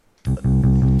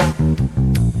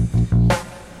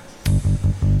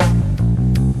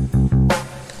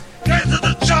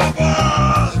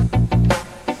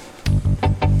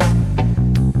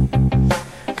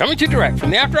Coming to you direct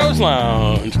from the After Hours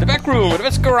Lounge, the back room of the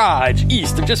Vest Garage,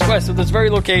 east of just west of this very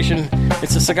location.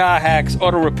 It's the Cigar Hacks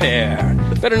Auto Repair,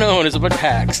 better known as a bunch of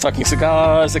hacks talking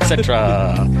cigars,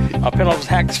 etc. Our panel's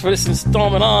hacks for this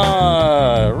installment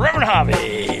on Reverend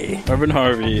Harvey. Reverend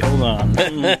Harvey, hold on.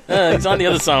 He's on the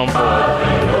other soundboard.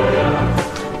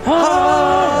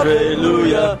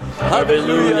 Hallelujah,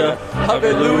 hallelujah,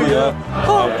 hallelujah,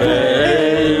 hallelujah.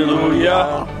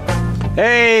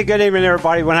 Hey, good evening,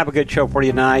 everybody. We're going to have a good show for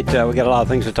you tonight. We got a lot of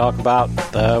things to talk about.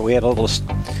 We had a little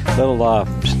startup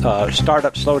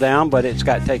slowdown, but it's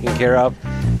got taken care of.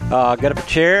 Get up a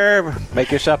chair,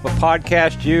 make yourself a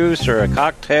podcast juice or a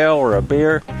cocktail or a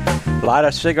beer. Light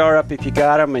a cigar up if you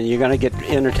got them, and you're going to get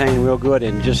entertained real good.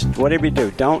 And just whatever you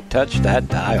do, don't touch that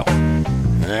dial.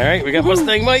 All right, we got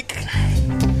Mustang Mike.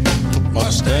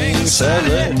 Mustang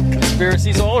salad.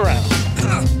 Conspiracies all around.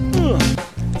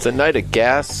 It's a night of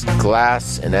gas,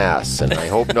 glass, and ass, and I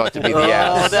hope not to be the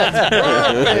ass.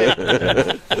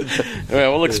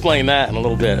 Well, we'll explain that in a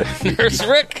little bit. Nurse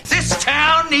Rick. This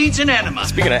town needs an enema.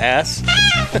 Speaking of ass.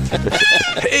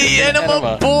 Hey,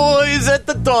 Enema Boys at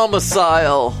the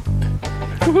domicile.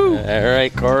 All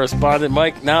right, correspondent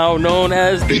Mike, now known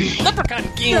as the Leprechaun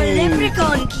King. The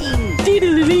Leprechaun King.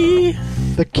 Dee-dee-dee-dee.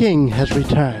 The king has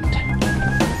returned.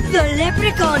 The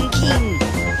Leprechaun King.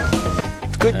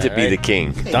 It's good to be the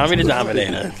king. Tommy the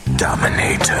Dominator.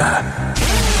 Dominator.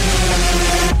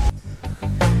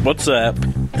 What's up?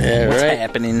 What's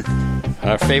happening?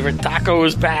 Our favorite taco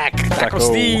is back. Taco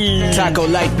Steve. Taco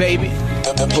light, baby. I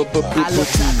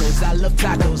love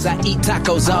tacos. I eat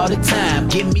tacos all the time.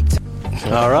 Give me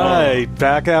All right,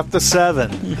 back after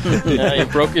 7. Yeah, you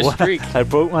broke your streak. I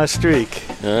broke my streak.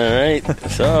 All right.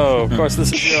 So, of course,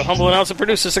 this is your humble announcer,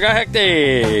 producer, Cigar Hack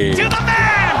Dave. To the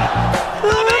man!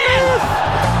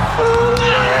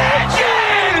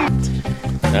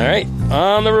 All right.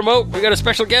 On the remote, we got a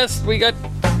special guest. We got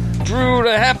Drew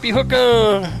the Happy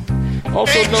Hooker,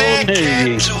 also known...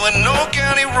 Hey. To a no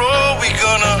county road, we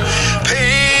gonna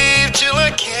pave till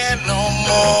I can't no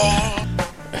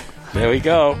more. There we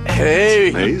go. Hey,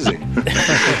 Amazing.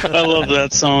 I love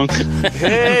that song.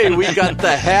 hey, we got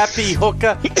the Happy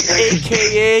Hooker,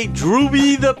 a.k.a.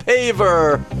 Drooby the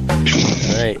Paver.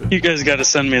 All right. You guys got to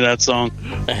send me that song.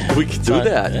 We could do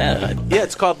that. Yeah.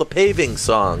 It's called the Paving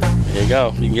Song. There you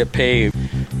go. You can get paved.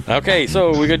 Okay,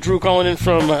 so we got Drew calling in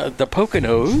from the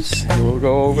Poconos. And we'll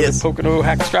go over the Pocono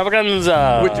Hack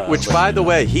Extravaganza. Which, by the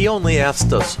way, he only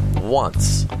asked us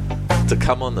once to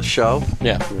come on the show.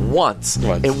 Yeah. Once.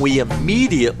 And we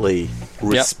immediately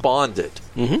responded.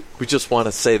 Mm-hmm. We just want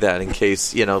to say that in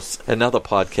case, another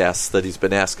podcast that he's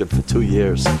been asking for 2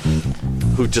 years,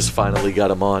 who just finally got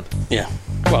him on. Yeah.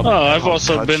 Well, I've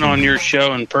also been on your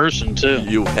show in person, too.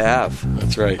 You have.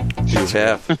 That's right. You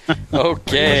have.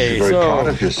 Okay, You're very proud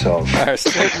of yourself. Our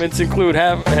segments include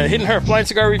Hidden Herf Blind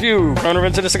Cigar Review, current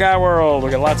events in the cigar world.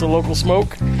 We got lots of local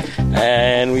smoke,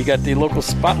 and we got the local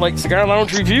Spotlight Cigar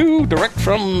Lounge Review, direct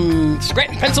from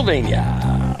Scranton, Pennsylvania.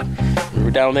 We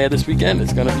were down there this weekend.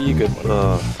 It's going to be a good one.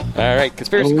 All right,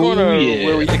 Conspiracy Corner,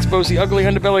 where we expose the ugly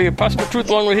underbelly of possible truth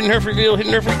along with Hidden Herf Reveal,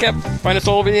 Hidden Herf Recap. Find us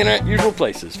all over the internet, usual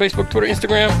places. Facebook, Twitter,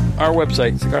 Instagram, our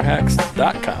website,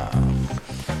 cigarhacks.com.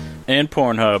 And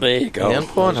Pornhub. There you go. And I was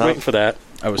Pornhub. waiting for that.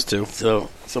 I was too. So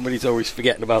somebody's always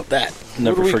forgetting about that.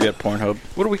 Never forget Pornhub.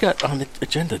 What do we got on the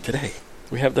agenda today?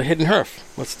 We have the Hidden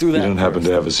Herf. Let's do that. You don't happen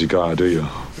to have a cigar, do you?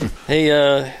 Hey,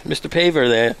 Mr. Paver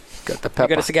there. Got the You pepper.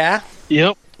 got a cigar?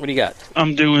 Yep. What do you got?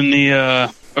 I'm doing the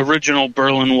original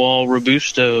Berlin Wall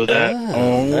Robusto that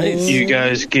Nice. you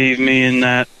guys gave me in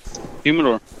that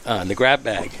humidor. In the grab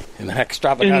bag. In the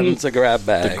Extravaganza grab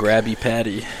bag. The grabby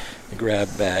patty. The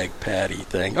grab bag patty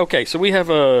thing. Okay, so we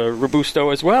have a Robusto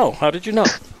as well. How did you know?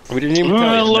 We didn't even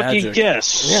tell you. Lucky Magic.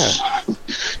 guess.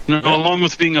 Yeah. Along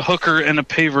with being a hooker and a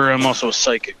paver, I'm also a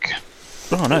psychic.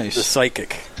 Oh, nice. The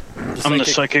psychic. I'm the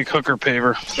psychic hooker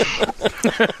paver.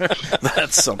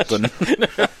 That's something.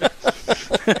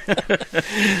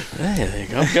 Hey, there you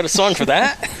go. You got a song for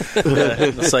that?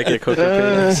 The psychic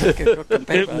hooker.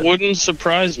 It wouldn't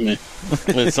surprise me.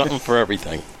 There's something for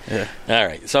everything. Yeah. All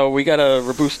right. So we got a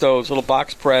Robusto's little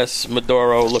box press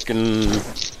Maduro looking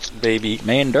baby.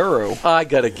 Manduro. I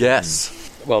got a guess.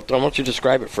 Well, why don't you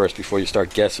describe it first before you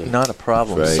start guessing? Not a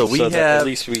problem. Right. So we that have. at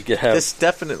least we have. This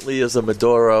definitely is a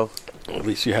Maduro. At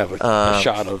least you have a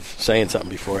shot of saying something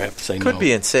before I have to say no. Could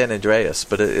be in San Andreas,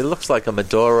 but it looks like a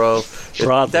Maduro. It's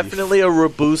Broadleaf. definitely a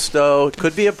Robusto. It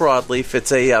could be a broadleaf.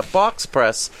 It's a box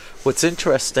press. What's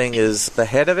interesting is the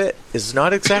head of it is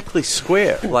not exactly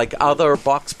square like other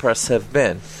box press have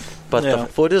been, but the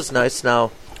foot is nice.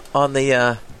 Now, on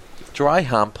the dry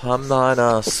hump. I'm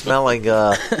not smelling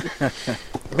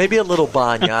maybe a little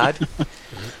barnyard.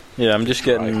 Yeah, I'm just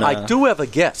getting... I do have a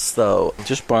guess, though.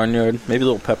 Just barnyard. Maybe a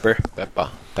little pepper.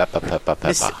 Pepper.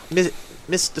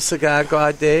 Mr. Cigar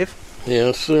God Dave?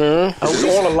 Yes, sir. It's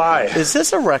all a lie. Is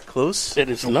this a recluse? It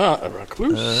is not a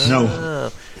recluse. No.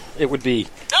 It would be.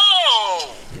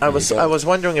 I was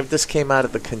wondering if this came out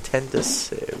of the Contender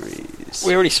series.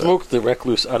 We already smoked the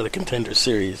recluse out of the Contender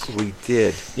series. We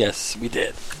did. Yes, we did.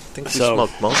 I think we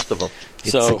smoked most of them.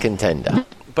 It's a contender.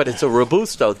 But it's a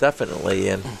Robusto, definitely.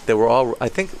 And they were all, I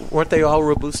think, weren't they all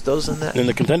Robustos in that? In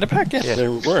the Contender pack? Yeah, there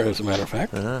were, as a matter of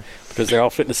fact. Because they all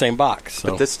fit in the same box. So.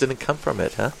 But this didn't come from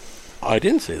it, huh? I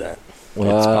didn't say that.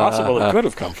 It's possible it could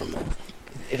have come from that.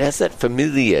 It has that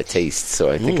familiar taste, so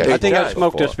I think I think I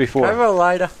smoked this before. Have a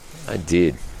lighter. I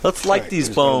did. Let's light these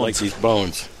bones. Like these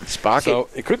bones. Spark So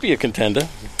it could be a Contender.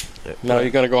 Now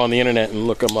you're going to go on the internet and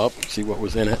look them up, see what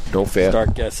was in it. No fair.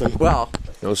 Start guessing. Well,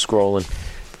 no scrolling.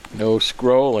 No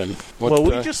scrolling.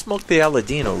 We just smoked the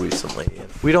Aladino recently.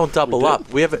 We don't double up.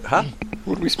 We have it, huh?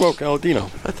 What did we smoke, Aladino?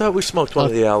 I thought we smoked one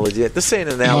of the Aladino. This ain't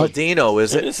an Aladino,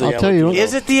 is it? I'll tell you.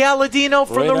 Is it the Aladino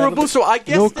from the Robusto? I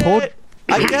guessed it.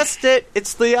 I guessed it.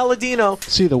 It's the Aladino.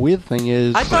 See, the weird thing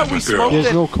is, I thought we smoked there's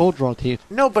it. no cold draw teeth.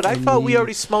 No, but I thought we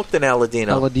already smoked an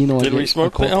Aladino. Did we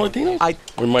smoke the Aladino?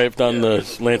 We might have done the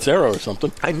Lancero or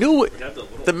something. I knew it.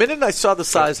 The minute I saw the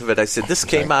size of it, I said, this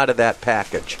came out of that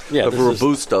package of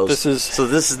Robustos. So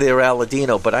this is their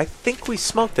Aladino, but I think we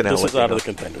smoked an Aladino. This is out of the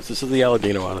Contenders. This is the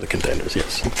Aladino out of the Contenders,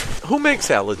 yes. Who makes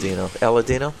Aladino?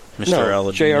 Aladino? Mr.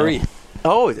 Aladino. JRE.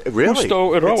 Oh, really?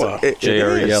 Justo Eroa.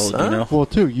 JRE Aladino. Well,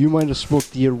 too, you might have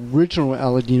smoked the original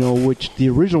Aladino, which the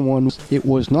original one, it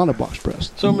was not a box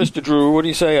press. So, Mr. Drew, what do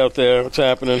you say out there? What's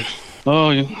happening? Oh,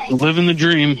 living the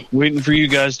dream, waiting for you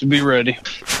guys to be ready.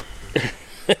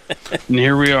 And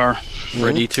here we are.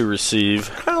 Ready to receive.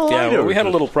 We had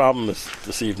a little problem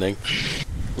this evening.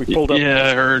 We pulled up. Yeah,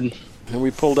 I heard. And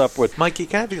we pulled up with Mikey,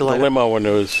 can I be the limo, and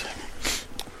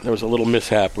there was a little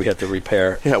mishap we had to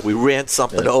repair. Yeah, we ran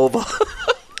something over.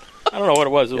 I don't know what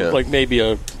it was. It was like maybe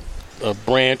a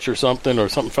branch or something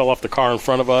fell off the car in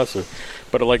front of us,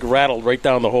 but it like rattled right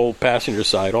down the whole passenger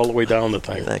side, all the way down the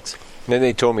thing. Thanks. Then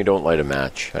they told me don't light a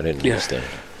match. I didn't understand.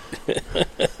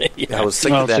 I was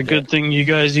sick of that. It's a good thing you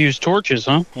guys use torches,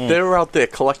 huh? They were out there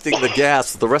collecting the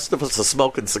gas. The rest of us are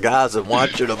smoking cigars and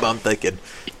watching them. I'm thinking,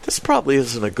 this probably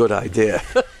isn't a good idea.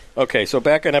 Okay, so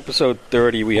back in episode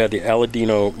 30, we had the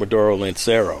Aladino Maduro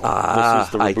Lancero. This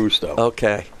is the Robusto.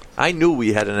 Okay. I knew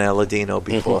we had an Aladino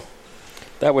before.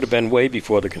 That would have been way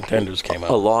before the Contenders came out.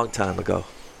 A long time ago.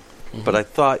 But I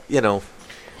thought,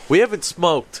 we haven't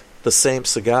smoked the same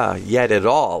cigar yet at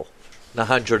all.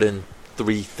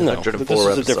 103, 104 this is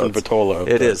episodes. a different Vitola.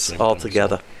 It is,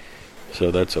 altogether. So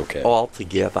that's okay.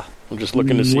 Altogether. I'm just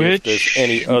looking to see if there's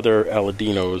any other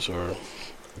Aladinos or...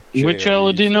 Which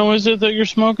Aladino is it that you're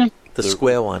smoking? The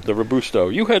square one. The Robusto.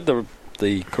 You had the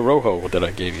Corojo that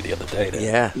I gave you the other day.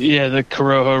 Yeah. Yeah, the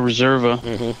Corojo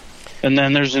Reserva. And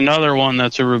then there's another one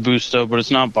that's a Robusto, but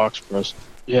it's not box pressed.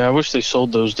 Yeah, I wish they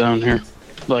sold those down here.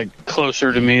 Like,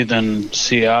 closer to me than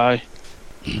CI.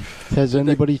 Has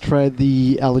anybody tried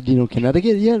the Aladino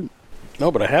Connecticut yet?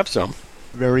 No, but I have some.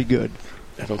 Very good.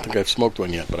 I don't think I've smoked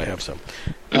one yet, but I have some.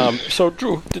 So,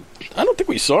 Drew, I don't think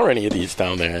we saw any of these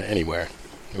down there anywhere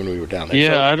when we were down there.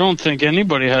 Yeah, I don't think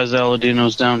anybody has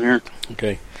Aladinos down here.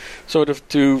 Okay. So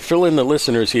to fill in the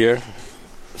listeners here,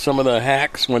 some of the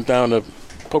hacks went down to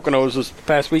Poconos this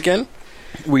past weekend.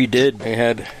 We did. They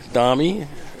had Dami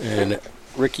and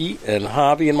Ricky and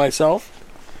Javi and myself.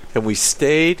 And we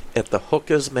stayed at the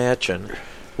Hooker's Mansion,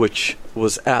 which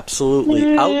was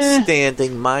absolutely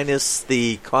outstanding, minus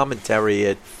the commentary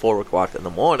at 4 o'clock in the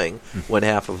morning when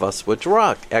half of us were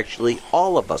drunk. Actually,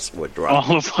 all of us were drunk.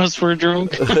 All of us were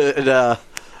drunk? No.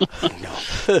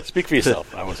 Speak for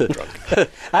yourself. I wasn't drunk.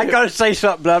 I got to say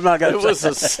something, but I'm not going to. It was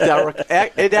hysterical.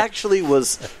 It actually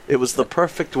was. It was the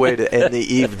perfect way to end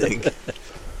the evening.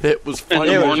 It was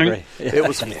funny. In the morning? It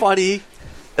was funny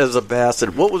as a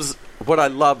bastard. What I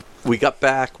loved, we got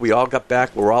back. We all got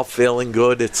back. We're all feeling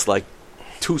good. It's like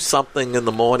 2-something in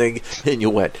the morning, and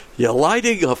you went, "You're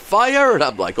lighting a fire," and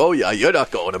I'm like, "Oh yeah, you're not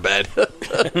going to bed."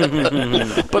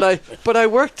 but I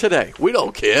worked today. We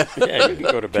don't care. Yeah, you can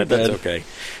go to bed. That's okay.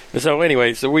 So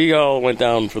anyway, we all went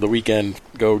down for the weekend,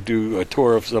 go do a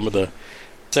tour of some of the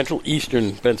central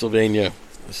eastern Pennsylvania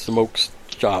smoke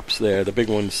shops there. The big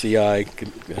one, CI,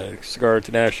 Cigar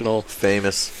International.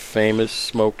 Famous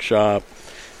smoke shop.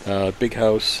 Big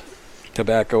House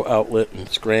Tobacco Outlet in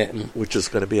Scranton. Which is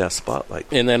going to be our spotlight.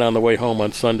 And then on the way home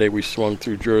on Sunday, we swung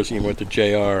through Jersey and went to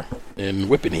JR in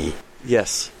Whippany.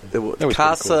 Yes. That was pretty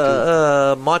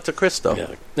Casa Monte Cristo.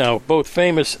 Yeah. Now, both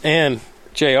Famous and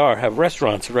JR have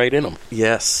restaurants right in them.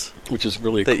 Yes. Which is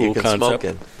really a That cool you can concept. smoke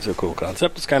in. It's a cool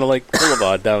concept. It's kind of like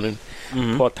Boulevard down in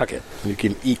Pawtucket. You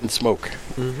can eat and smoke.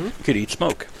 Mm-hmm. You could eat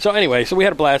smoke. So anyway, we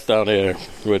had a blast down there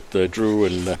with Drew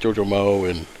and Jojo Mo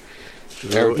and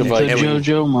Eric The Device.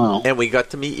 JoJo Mo. And we got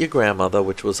to meet your grandmother,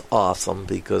 which was awesome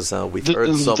because we've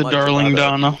heard so the much darling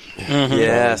about her. Donna. Mm-hmm.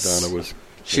 Yes. Donna was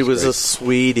She was a great.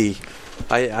 sweetie.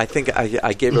 I think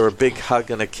I gave her a big hug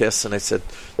and a kiss, and I said,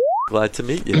 glad to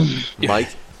meet you, Mike.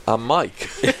 I'm Mike.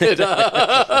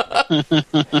 I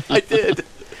did.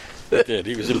 He did.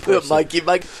 He was impressive. Mikey,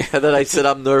 Mike. And then I said,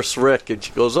 I'm Nurse Rick. And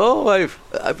she goes, oh,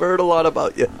 I've heard a lot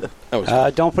about you.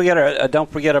 Don't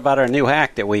forget about our new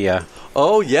hack that we.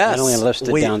 Oh, yes. Only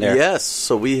enlisted down there. Yes.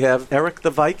 So we have Eric the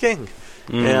Viking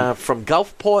from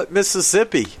Gulfport,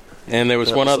 Mississippi. And there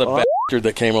was one other bastard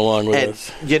that came along with And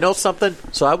us. you know something?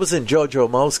 So I was in Jojo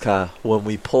Mo's car when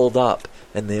we pulled up,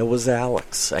 and there was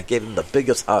Alex. I gave him the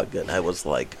biggest hug, and I was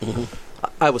like,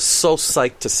 I was so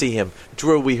psyched to see him.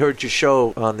 Drew, we heard your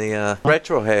show on the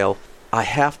Retro Hail. I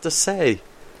have to say,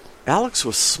 Alex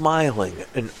was smiling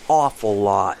an awful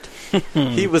lot.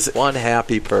 He was one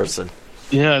happy person.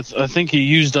 Yeah, I think he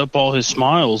used up all his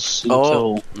smiles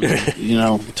until,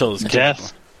 until his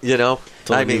death. You know,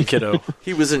 I mean, kiddo.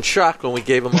 He was in shock when we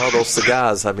gave him all those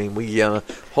cigars. I mean, we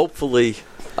hopefully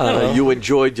you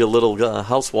enjoyed your little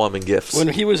housewarming gifts. When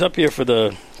he was up here for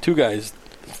the two guys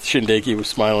shindig, he was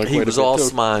smiling. He quite was a bit all too.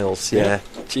 smiles. Yeah.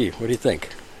 Gee, what do you think?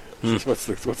 What's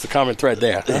the common thread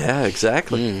there? Yeah,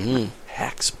 exactly.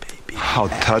 Hacks, baby. How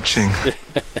touching.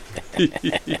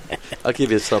 I'll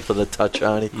give you something to touch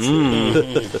on.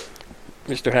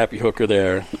 Mr. Happy Hooker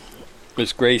there.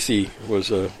 Miss Gracie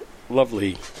was a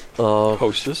lovely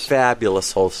hostess.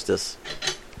 Fabulous hostess.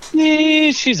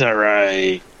 Yeah, she's all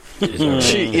right.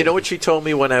 She, you know what she told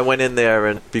me when I went in there,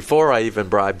 and before I even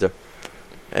bribed her,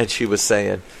 and she was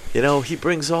saying, he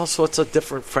brings all sorts of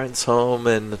different friends home,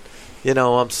 and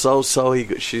I'm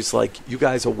she's like, you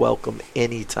guys are welcome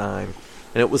anytime.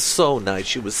 And it was so nice.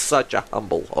 She was such a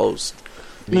humble host.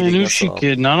 Man, who's she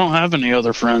kidding? I don't have any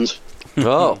other friends.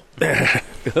 Oh, good.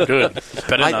 Better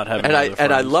not have.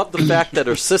 And I love the fact that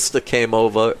her sister came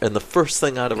over, and the first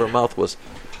thing out of her mouth was,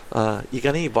 "You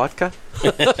got any vodka?"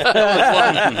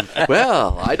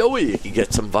 Well, I know where you can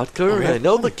get some vodka. I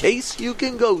know the case you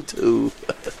can go to.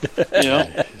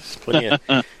 Yeah, plenty of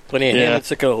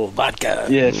Hammonsicle vodka.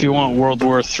 Yeah, if you want World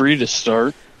War III to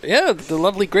start. Yeah, the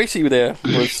lovely Gracie there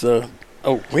was.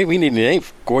 We need a name.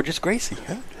 Gorgeous Gracie.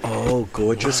 Huh? Oh,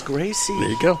 Gorgeous Gracie. There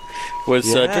you go. Was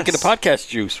Yes. drinking the podcast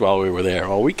juice while we were there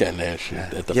all weekend there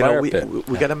at the fire pit.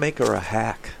 we got to make her a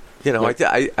hack.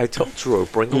 I told Drew,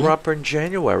 bring her up in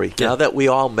January. Now that we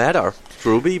all met her,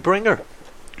 Drewby, bring her.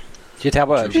 She'd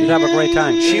have a great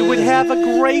time. She would have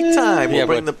a great time. Yeah,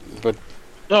 We'll bring but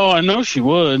Oh, I know she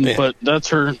would, but that's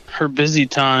her busy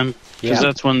time because Yeah.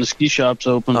 that's when the ski shop's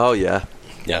open. Oh yeah,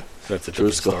 yeah, that's a True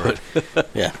different story.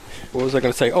 Yeah. What was I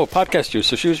going to say? Oh, podcast juice.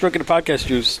 So she was drinking the podcast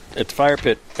juice at the fire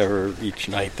pit each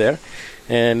night there.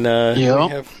 And we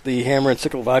have the Hammer and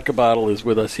Sickle vodka bottle is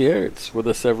with us here. It's with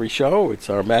us every show. It's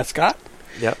our mascot.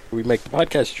 Yep. We make the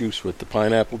podcast juice with the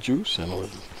pineapple juice and a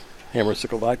little Hammer and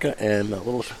Sickle vodka and a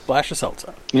little splash of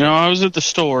seltzer. I was at the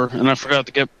store and I forgot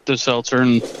to get the seltzer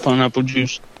and pineapple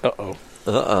juice.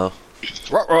 Uh-oh.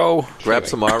 Ruh-roh. Grab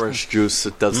some orange juice.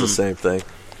 It does the same thing.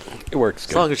 It works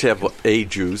As long as you have a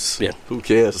juice. Yeah. Who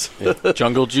cares?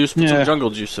 Jungle juice. Put some jungle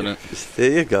juice in it.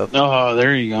 There you go. Oh,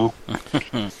 there you go.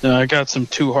 I got some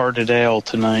Two Hearted Ale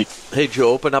tonight. Hey, did you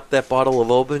open up that bottle of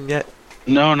Oban yet?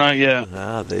 No, not yet.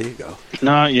 Ah, there you go.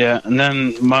 Not yet. And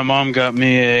then my mom got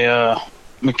me a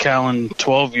Macallan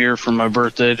 12-year for my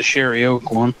birthday, the Sherry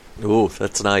Oak one. Ooh,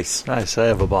 that's nice. Nice. I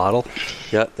have a bottle.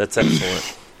 Yeah, that's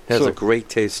excellent. Has So- a great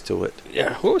taste to it.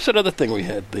 Yeah. What was that other thing we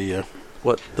had? The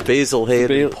The Basil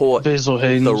Hayden port. Basil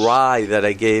Hayden's. The rye that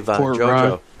I gave on Port JoJo.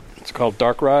 rye. It's called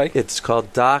Dark Rye. It's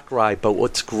called Dark Rye, but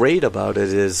what's great about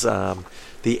it is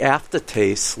the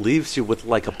aftertaste leaves you with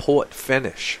like a port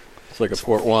finish. It's like a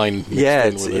port wine. mixed Yeah,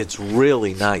 in with it. it's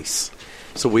really nice.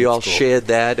 So we all shared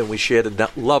that, and we shared a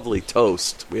lovely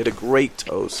toast. We had a great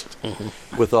toast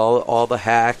with all the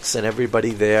hacks and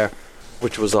everybody there,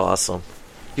 which was awesome.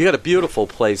 You got a beautiful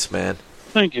place, man.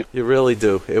 Thank you. You really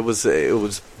do. It was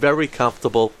very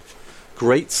comfortable.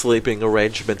 Great sleeping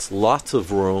arrangements. Lots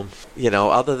of room.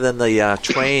 Other than the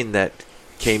train that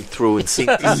came through and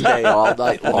seemed to stay all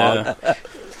night long.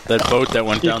 That boat that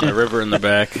went down the river in the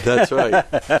back. That's right.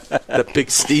 That big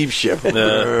steam ship.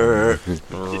 Yeah,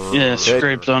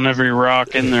 scraped on every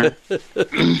rock in there.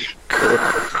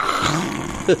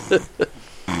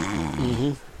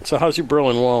 So how's your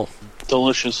Berlin Wall?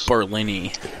 Delicious.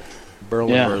 Berlini.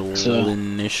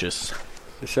 Berlinicious.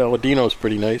 This Aladino's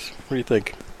pretty nice. What do you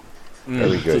think?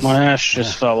 Very good. My ash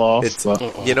just fell off. It's,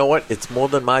 you know what? It's more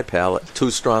than my palate.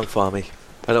 Too strong for me.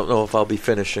 I don't know if I'll be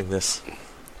finishing this.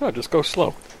 Oh, just go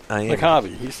slow. I am. Like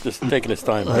Javi. He's just taking his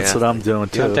time. That's what I'm doing,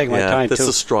 too. I'm taking my time, this too.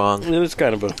 is strong. It is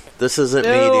kind of a... This isn't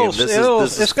medium. This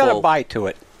is it's got full. a bite to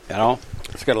it, you know?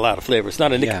 It's got a lot of flavor. It's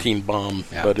not a nicotine bomb,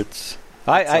 but it's...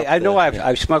 I know there.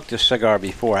 I've smoked this cigar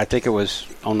before. I think it was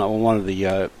on one of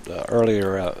the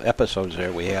earlier episodes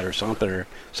there we had or something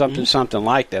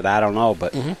like that. I don't know,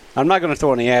 but I'm not going to throw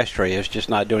it in the ashtray. It's just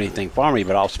not doing anything for me,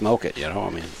 but I'll smoke it, you know? I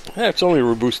mean, yeah, it's only a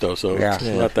Robusto, so it's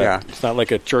not that. Yeah. It's not like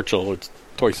a Churchill. It's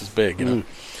twice as big, you know?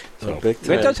 So big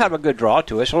it does have a good draw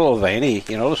to it. It's a little veiny,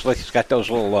 you know? Looks like it's got those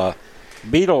little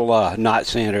beetle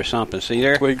knots in it or something. See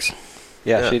there? Twigs.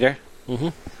 Yeah, see there? Mm-hmm.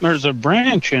 There's a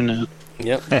branch in it.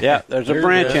 Yep. Yeah, there's a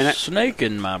branch in it. Snake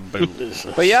in my boots.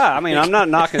 But yeah, I mean, I'm not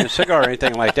knocking a cigar or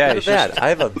anything like that. Look at that. I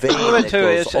have a vein that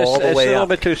goes all the way It's a little up.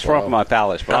 bit too strong for my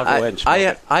palate, but I'll go ahead and smoke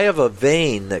it. I have a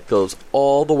vein that goes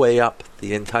all the way up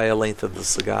the entire length of the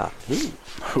cigar.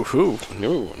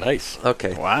 Ooh, nice.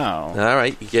 Okay. Wow. All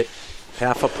right. You get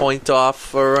half a point off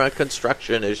for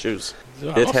construction issues. I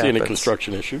It don't see any happens.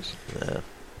 construction issues. Yeah.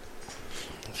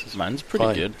 Mine's pretty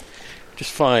Fine. good.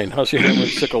 Just fine. How's your hammer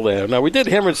and sickle there? Now, we did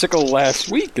hammer and sickle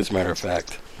last week, as a matter of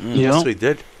fact. Yes, we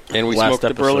did. And we Last smoked the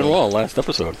episode. Berlin Wall last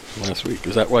episode, last week.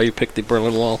 Is that why you picked the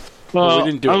Berlin Wall? Well, we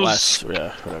didn't do I it was last.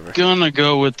 Yeah, whatever. gonna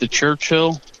go with the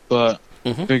Churchill, but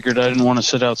figured I didn't want to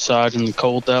sit outside in the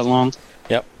cold that long.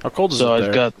 Yep. How cold is So it I've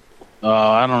there? got,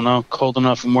 I don't know, cold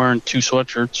enough. I'm wearing 2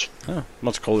 sweatshirts. Oh,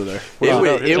 much colder there.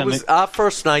 It was our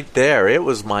first night there. It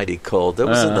was mighty cold. It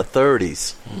was in the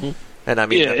 30s. And I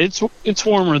mean, Yeah, it's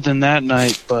warmer than that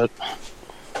night, but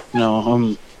you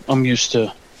know, I'm used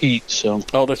to heat, so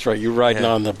Oh, that's right. You're riding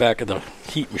on the back of the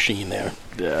heat machine there.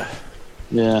 Yeah.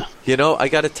 yeah. you know, I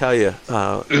got to tell you,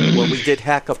 when we did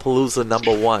Hackapalooza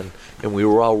 &1, and we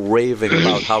were all raving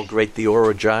about how great the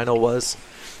original was,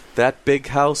 that big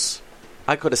house,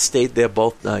 I could have stayed there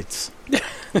both nights.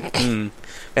 And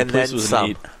place then was some.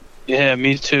 neat. Yeah,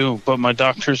 me too. But my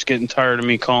doctor's getting tired of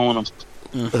me calling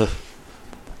him.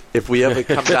 If we ever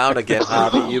come down again,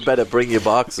 Harvey, you better bring your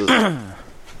boxes.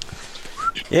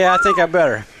 Yeah, I think I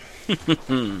better.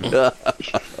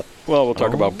 Well, we'll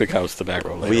talk about Big House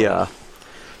Tobacco later. We are.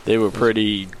 They were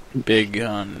pretty big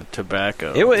on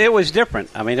tobacco. It was different.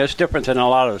 I mean, it's different than a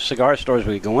lot of cigar stores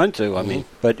we go into. I mean,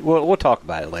 but we'll talk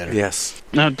about it later. Yes.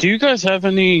 Now, do you guys have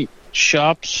any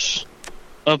shops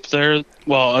up there?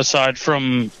 Well, aside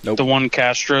from the one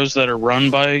Castro's that are run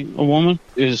by a woman,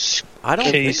 is I don't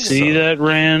think KC so. that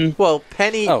ran? Well,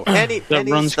 Penny that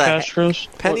Penny's runs Castro's.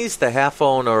 Penny's the half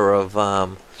owner of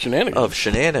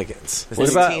Shenanigans. It's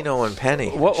What about- Tino and Penny.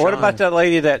 What about that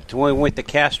lady that went to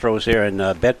Castro's here in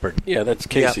Bedford? Yeah, that's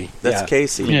Casey. Yeah, that's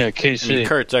Casey. Yeah, KC.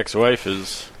 Kurt's ex-wife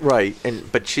is Right,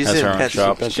 but she's has in her own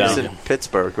shop She's down. in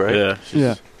Pittsburgh, right? Yeah.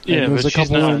 Yeah. Yeah, And there's but a she's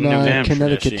couple not in in New Hampshire.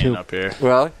 Connecticut, she too. ain't up here.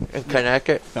 Well, in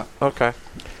Connecticut. Yeah. Okay.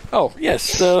 Oh,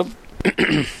 yes.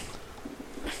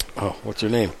 What's her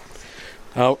name?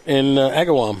 Out in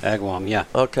Agawam. Agawam, yeah.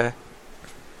 Okay.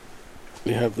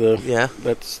 You have the... Yeah.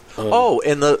 That's...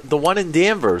 and the one in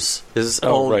Danvers is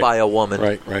owned right. by a woman.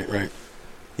 Right.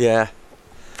 Yeah.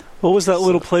 What was that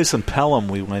little place in Pelham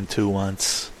we went to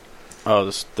once? Oh,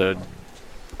 the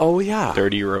Oh, yeah.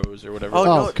 Dirty Rose or whatever. Oh,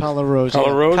 Oh, no. Carla Rose. Carla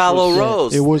yeah. Rose? Carlo was-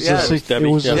 Rose. It was yeah. it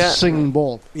was Yeah. a singing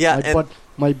bowl. Yeah, My, and-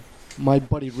 but my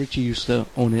buddy Richie used to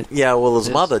own it. Yeah, well, his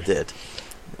Yes. mother did.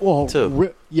 Well,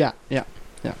 Too. yeah.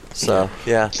 So,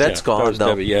 yeah, that's that gone, was though.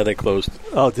 Debbie. Yeah, they closed.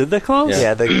 Oh, did they close?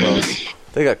 Yeah, they closed.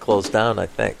 They got closed down, I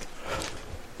think.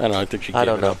 I don't know. I think she I gave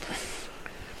don't it know. up.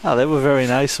 Oh, they were very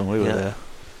nice when we were Yeah. there.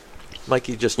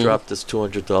 Mikey just dropped his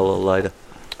 $200 lighter.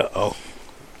 Uh-oh.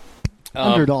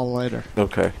 $100 later.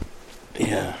 Okay.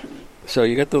 Yeah. So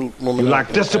you got the woman... You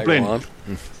lack discipline.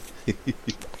 Agawam.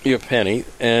 You have Penny.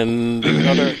 And the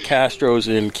other Castro's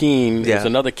in Keene Yeah. is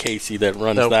another Casey that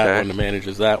runs that Okay. one and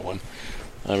manages that one.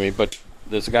 I mean, but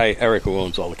there's a guy, Eric, who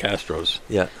owns all the Castros.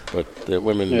 Yeah. But the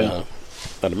women Yeah.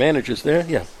 are the managers there.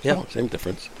 Yeah. Yep. So, same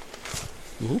difference.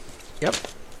 Yep.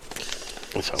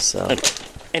 So,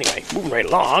 anyway, moving right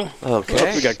along. Okay. What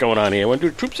else we got going on here? Want to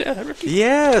do troops?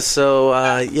 Yeah, so,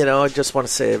 I just want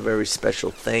to say a very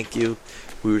special thank you.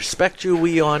 We respect you,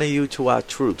 we honor you to our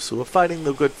troops who are fighting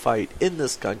the good fight in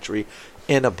this country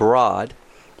and abroad.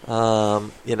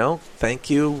 Thank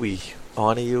you. We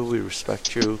honor you. We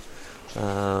respect you.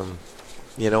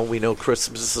 We know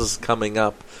Christmas is coming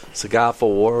up. Cigar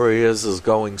for Warriors is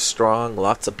going strong.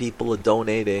 Lots of people are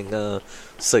donating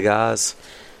cigars.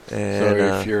 And, Sorry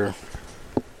if you're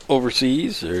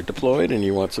overseas or deployed and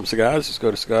you want some cigars, just go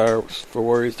to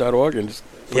cigarsforwarriors.org and just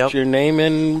put Yep. your name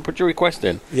in, put your request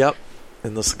in. Yep.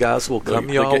 And the cigars will come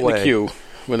They your get in way. the queue.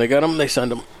 When they got them, they send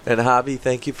them. And Javi,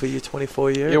 thank you for your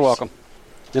 24 years. You're welcome.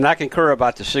 And I concur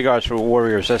about the Cigars for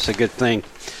Warriors. That's a good thing.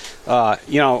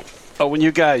 When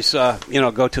you guys, go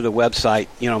to the website,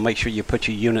 make sure you put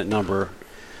your unit number,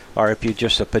 or if you're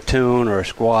just a platoon or a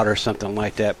squad or something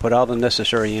like that, put all the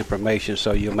necessary information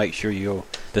so you'll make sure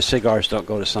the cigars don't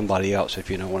go to somebody else, if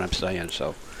you know what I'm saying.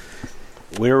 So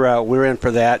we're in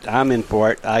for that. I'm in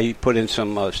for it. I put in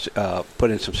some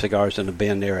cigars in the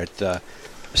bin there at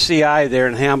CI there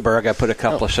in Hamburg. I put a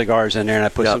couple of cigars in there, and I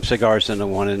put some cigars in the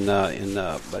one in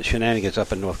Shenanigans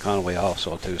up in North Conway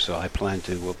also too. So I plan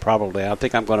to I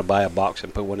think I'm going to buy a box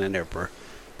and put one in there for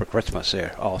Christmas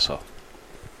there also.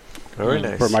 Very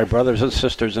nice. For my brothers and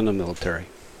sisters in the military.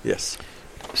 Yes.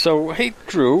 So, hey,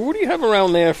 Drew, what do you have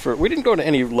around there for... We didn't go to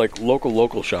any,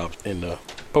 local shops in the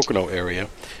Pocono area,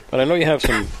 but I know you have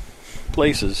some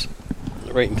places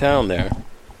right in town there.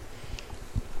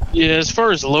 Yeah, as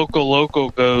far as local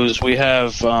goes, we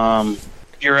have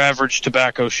your average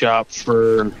tobacco shop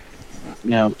for,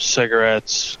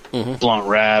 cigarettes, blunt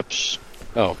wraps.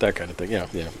 Oh, that kind of thing, yeah.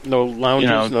 No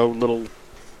lounges, no little...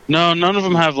 No, none of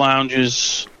them have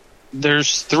lounges.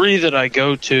 There's 3 that I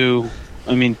go to.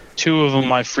 I mean, 2 of them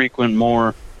I frequent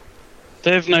more.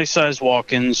 They have nice-sized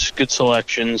walk-ins, good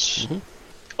selections. Mm-hmm.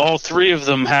 All 3 of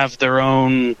them have their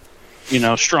own,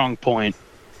 strong point.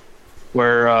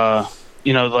 Where,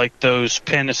 like those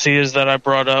Panaceas that I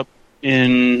brought up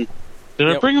in... Did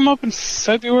I bring them up in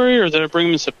February, or did I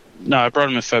bring them in... No, I brought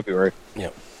them in February.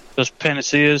 Yep. Those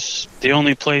Panaceas, the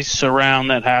only place around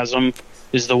that has them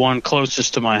is the one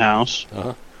closest to my house.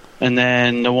 Uh-huh. And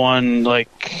then the one a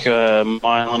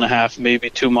mile and a half,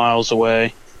 maybe 2 miles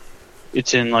away.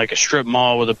 It's in a strip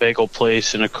mall with a bagel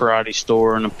place and a karate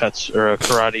store and a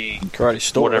karate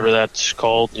store, whatever that's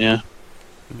called. Yeah,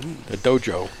 a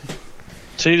dojo.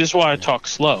 See, this is why I talk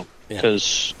slow,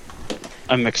 because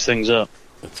I mix things up.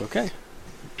 That's okay.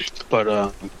 But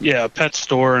a pet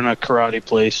store and a karate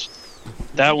place.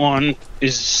 That one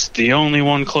is the only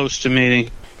one close to me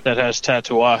that has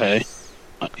tatuaje.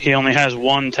 He only has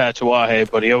one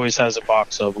tatuaje, but he always has a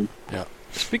box of them. Yeah.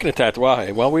 Speaking of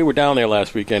tatuaje, while we were down there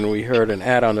last weekend, we heard an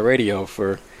ad on the radio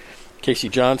for Casey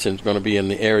Johnson's going to be in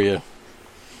the area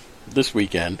this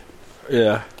weekend.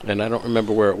 Yeah. And I don't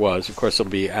remember where it was. Of course, it'll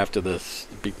be after this.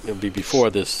 It'll be before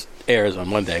this airs on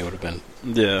Monday. It would have been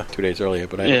 2 days earlier,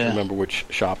 but I don't remember which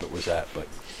shop it was at. But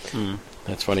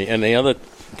that's funny. And the other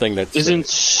thing that's... Isn't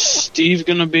Steve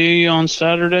going to be on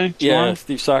Saturday? Tomorrow? Yeah,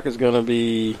 Steve Saka's going to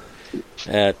be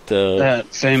at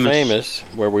Famous,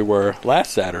 where we were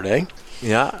last Saturday.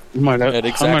 Yeah. At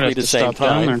exactly the same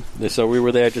time. So we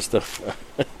were there just a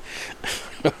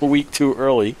week too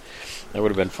early. That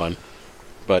would have been fun.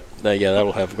 But,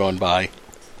 that'll have gone by.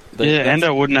 And I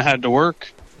wouldn't have had to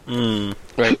work.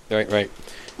 Right.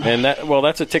 And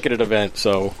that's a ticketed event,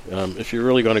 so if you're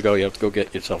really going to go, you have to go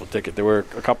get yourself a ticket. There were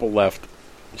a couple left,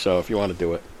 so if you want to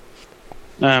do it.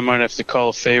 I might have to call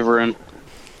a favor in.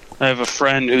 I have a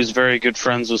friend who's very good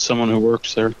friends with someone who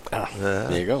works there.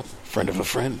 There you go. Friend of a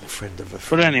friend.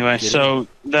 But anyway, so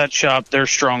that shop, their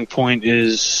strong point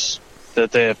is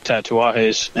that they have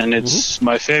tatuajes, and it's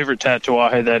my favorite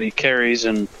tatuaje that he carries,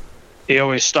 and he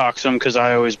always stocks them because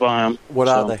I always buy them. What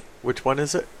are they? Which one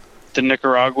is it? The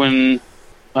Nicaraguan.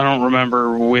 I don't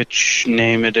remember which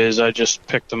name it is. I just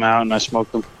picked them out and I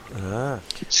smoked them.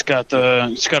 It's got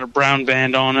a brown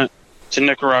band on it. It's a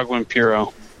Nicaraguan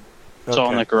Puro. It's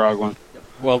all Nicaraguan.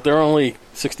 Well, there are only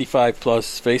 65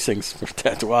 plus facings for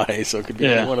tatuaje, so it could be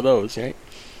one of those, right?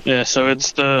 Yeah, so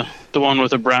it's the one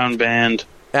with a brown band.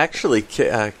 Actually,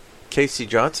 Casey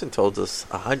Johnson told us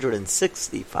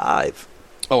 165.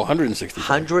 Oh, 165.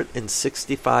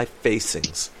 165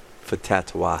 facings for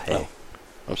tatuaje. Oh.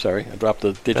 I'm sorry, I dropped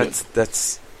the digit.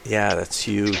 That's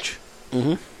huge.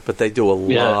 But they do a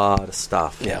lot of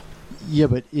stuff. Yeah. Yeah,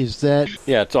 but is that...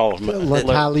 Yeah, it's all of them.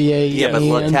 L'Atelier. Yeah, but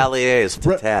L'Atelier is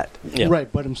for tat. Yeah.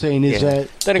 Right, but I'm saying is that...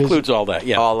 That includes all that,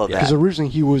 yeah. All of that. Because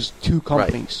originally he was 2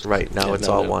 companies. Right. Now it's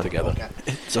all one. Together. Okay.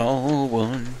 It's all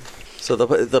one. So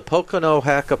the Pocono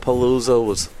Hackapalooza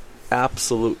was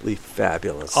absolutely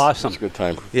fabulous. Awesome. It was a good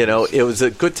time. It was a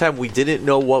good time. We didn't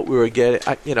know what we were getting.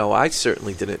 I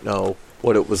certainly didn't know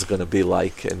what it was going to be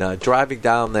like. And driving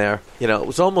down there, it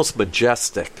was almost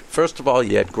majestic. First of all,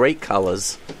 you had great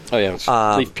colors. Oh, yeah.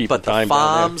 But the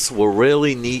farms were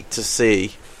really neat to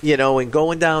see. And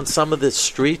going down some of the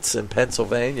streets in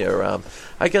Pennsylvania,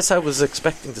 I guess I was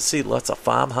expecting to see lots of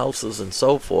farmhouses and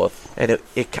so forth. And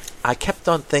I kept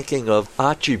on thinking of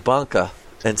Archie Bunker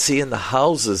and seeing the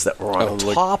houses that were on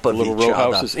like top of little each row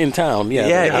other. houses in town. Yeah,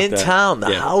 Yeah, in town.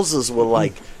 The yeah. houses were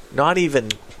like not even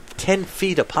 10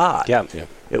 feet apart. Yeah.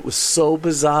 It was so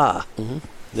bizarre. Mm-hmm.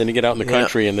 Then you get out in the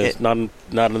country, and there's not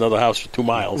another house for 2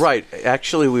 miles. Right.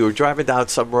 Actually, we were driving down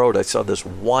some road. I saw this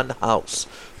one house,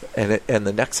 and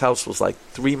the next house was like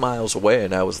 3 miles away,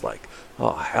 and I was like,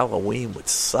 oh, Halloween would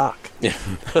suck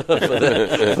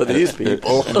for these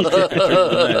people.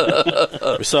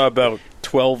 We saw about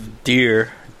 12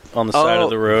 deer on the side of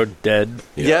the road, dead.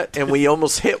 Yeah, and we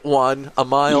almost hit one a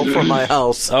mile from my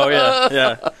house. Oh,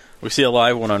 yeah. We see a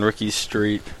live one on Ricky's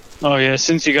Street. Oh, yeah,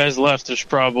 since you guys left, there's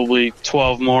probably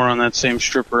 12 more on that same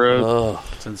strip of road. Oh,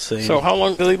 it's insane. So how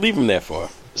long do they leave them there for?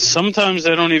 Sometimes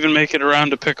they don't even make it around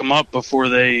to pick them up before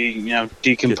they,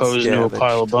 decompose into a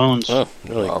pile of bones. Oh,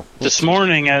 really? Wow. This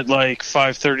morning at like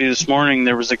 5:30 this morning,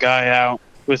 there was a guy out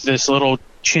with this little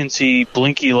chintzy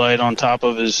blinky light on top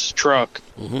of his truck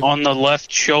on the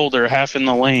left shoulder, half in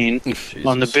the lane,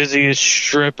 on the busiest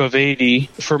strip of 80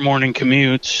 for morning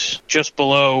commutes, just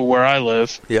below where I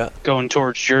live, going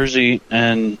towards Jersey,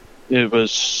 and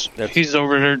he's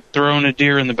over there throwing a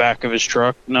deer in the back of his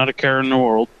truck, not a care in the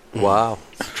world. Wow.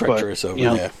 Treacherous over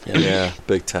there. Yeah,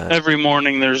 big time. Every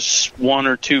morning there's 1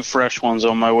 or 2 fresh ones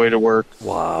on my way to work.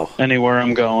 Wow. Anywhere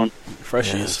I'm going.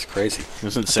 Freshies. Yeah, it's crazy.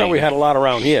 It's I insane. thought we had a lot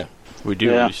around here. We do.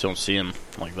 Yeah. We just don't see them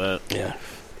like that. Yeah.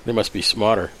 They must be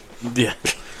smarter. Yeah.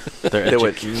 They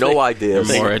would no ideas.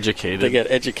 They're more educated. They get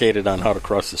educated on how to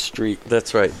cross the street.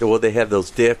 That's right. Well, they have those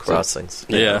deer crossings.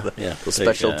 Yeah. The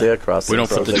special deer crossings. We don't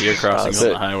put the deer crossings on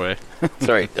the highway. That's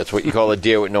right. That's what you call a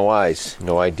deer with no eyes.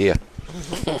 No idea.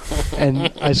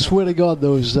 And I swear to God,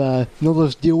 those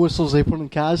those deer whistles they put in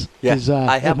cars? Yeah,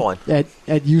 I have one. At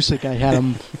USIC, I had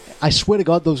them. I swear to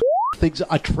God, those things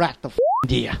attract the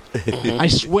deer. I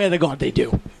swear to God, they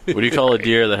do. What do you call a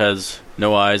deer that has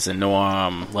no eyes and no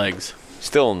legs?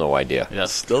 Still no idea.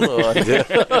 Yes. Still no idea.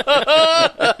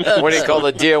 What do you call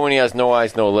a deer when he has no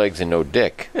eyes, no legs, and no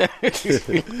dick?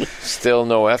 Still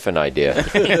no effing idea.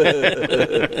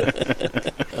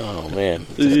 Oh, man.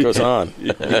 It just goes on.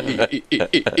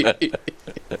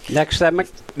 Next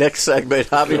segment. Next segment.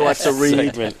 Javi wants to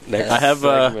read.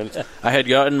 I had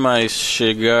gotten my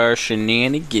Cigar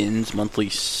Shenanigans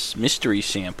monthly mystery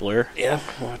sampler. Yeah.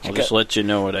 I'll just let you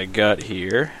know what I got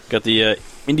here. Got the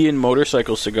Indian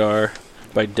Motorcycle Cigar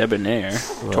by Debonair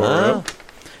Toro.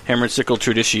 Hammered Sickle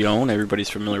Tradicion. Everybody's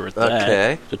familiar with that.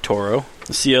 Okay. The Toro.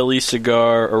 The CLE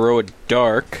Cigar Aroa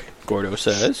Dark, Gordo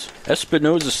says.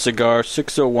 Espinosa Cigar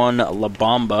 601 La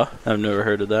Bamba. I've never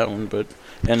heard of that one, but...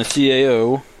 And the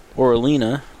CAO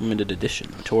Oralina Limited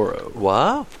Edition Toro.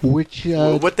 Wow. Which,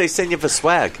 what they send you for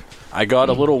swag? I got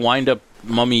a little wind-up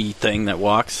mummy thing that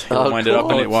walks. It'll wind it up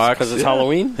and it walks. Because it's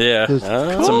Halloween? Yeah. Cool.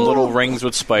 Some little rings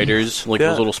with spiders, like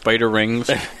those little spider rings.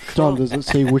 Tom, does it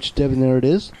say which Debonair it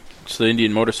is? It's the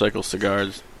Indian Motorcycle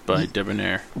Cigars by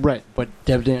Debonair. Right, but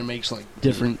Debonair makes like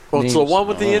different Well, it's the names. one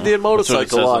with the Indian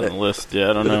motorcycle on it. The list. Yeah,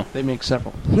 I don't know. They make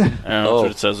several. That's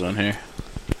what it says on here.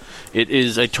 It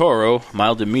is a Toro,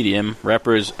 mild to medium.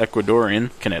 Wrapper is Ecuadorian,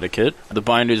 Connecticut. The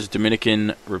binder is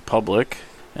Dominican Republic.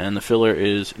 And the filler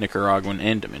is Nicaraguan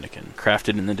and Dominican.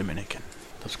 Crafted in the Dominican.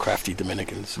 Those crafty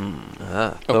Dominicans.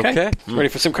 Okay. Ready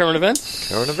for some current events?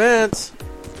 Current events.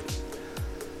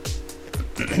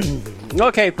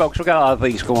 Okay, folks, we got a lot of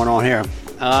things going on here.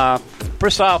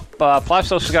 First off,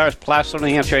 Plasto Cigars, Plasto, New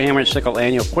Hampshire Hammer and Sickle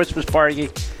annual Christmas party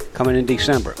coming in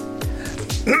December.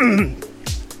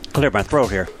 Clear my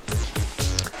throat here.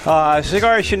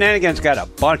 Cigar Shenanigans got a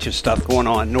bunch of stuff going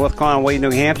on. North Conway, New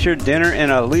Hampshire, dinner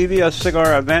and Olivia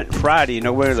cigar event Friday,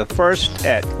 November the 1st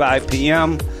at 5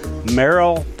 p.m.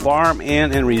 Merrill Farm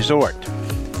Inn and Resort.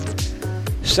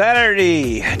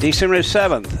 Saturday, December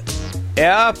 7th,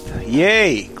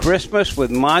 Yay! Christmas with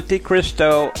Monte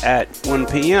Cristo at 1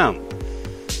 p.m.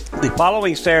 The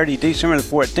following Saturday, December the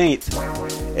 14th,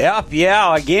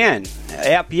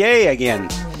 Yay again.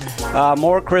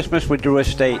 More Christmas with Drew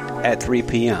Estate at 3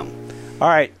 p.m. All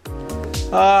right.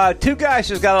 Two Guys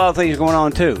has got a lot of things going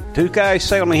on, too. Two Guys,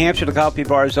 Salem, New Hampshire. The coffee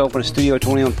bar is open at Studio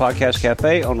 21 Podcast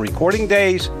Cafe on recording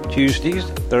days, Tuesdays,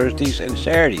 Thursdays, and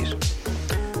Saturdays.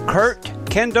 Kurt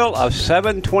Kendall of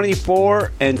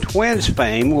 724 and Twins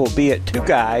fame will be at Two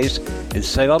Guys in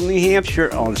Salem, New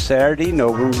Hampshire on Saturday,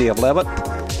 November the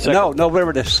 11th. No,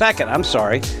 November the 2nd, I'm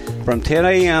sorry, from 10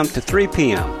 a.m. to 3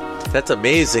 p.m. That's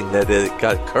amazing that it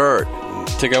got Kurt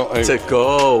to go and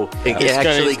he's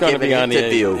actually give an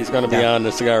interview. He's going to be on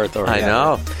the Cigar Authority. I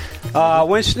know.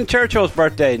 Winston Churchill's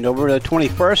birthday, November the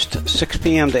 21st, 6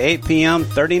 p.m. to 8 p.m.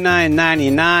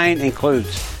 $39.99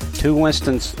 includes two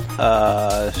Winston's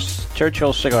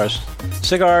Churchill cigars,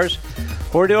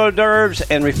 Hors d'oeuvres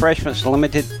and refreshments,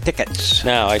 limited tickets.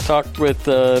 Now, I talked with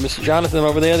Mr. Jonathan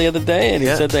over there the other day, and he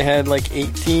said they had like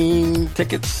 18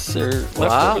 tickets left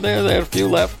over there. They had a few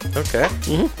left. Okay.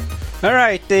 Mm-hmm. All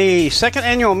right, the second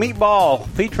annual Meatball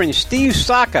featuring Steve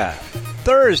Saka,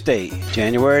 Thursday,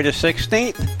 January the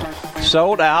 16th,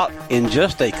 sold out in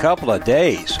just a couple of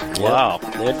days. Wow.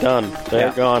 They're done.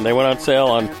 They're gone. They went on sale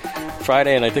on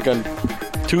Friday, and I think on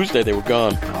Tuesday they were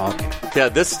gone. Okay. Yeah,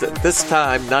 this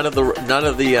time none of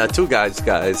the two guys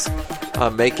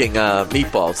are making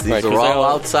meatballs. These are all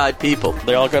outside people.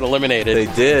 They all got eliminated. They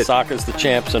did. Saka's the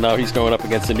champ, so now he's going up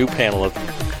against a new panel of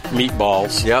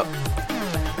meatballs. Yep.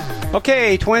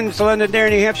 Okay, Twins,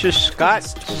 Londonderry, New Hampshire,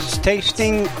 Scott's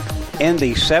tasting in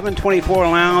the 724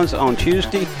 Lounge on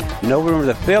Tuesday, November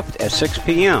the 5th at 6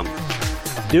 p.m.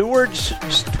 Deward's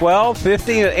 12,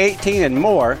 15, and 18 and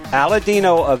more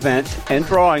Aladino event and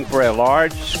drawing for a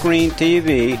large screen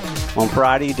TV on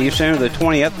Friday, December the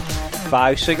 20th.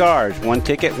 5 cigars, 1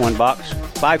 ticket, 1 box,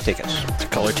 5 tickets. It's a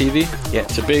color TV? Yeah.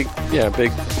 It's a big,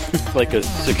 like a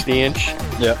 60-inch.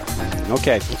 Yeah.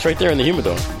 Okay. It's right there in the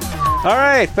humidor. All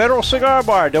right, Federal Cigar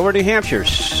Bar, Dover, New Hampshire.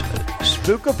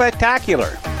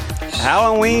 Spookapatacular.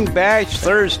 Halloween Bash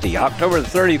Thursday, October the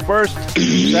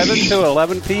 31st, 7 to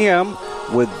 11 p.m.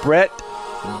 with Brett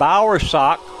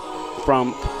Bowersock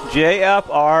from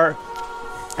JFR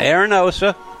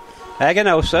Aganosa.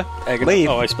 Leaf.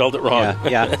 Oh, I spelled it wrong.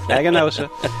 Yeah,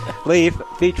 Aganosa. Leaf,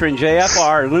 featuring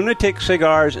JFR Lunatic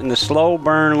Cigars in the Slow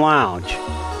Burn Lounge.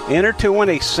 Enter to win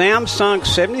a Samsung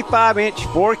 75-inch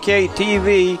 4K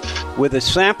TV with a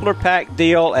sampler pack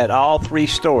deal at all 3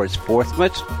 stores,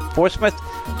 Portsmouth,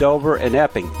 Dover, and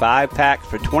Epping. 5 packs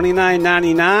for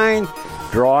 $29.99.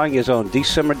 Drawing is on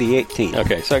December the 18th.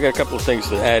 Okay, so I got a couple of things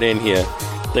to add in here.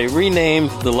 They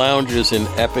renamed the lounges in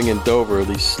Epping and Dover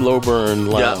the Slow Burn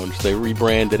Lounge. They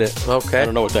rebranded it. Okay. I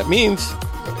don't know what that means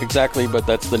exactly, but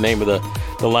that's the name of the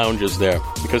lounges there.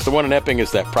 Because the one in Epping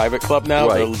is that private club now.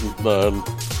 Right. The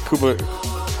Cuba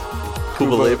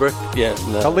Libre? Yeah.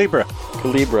 Calibra.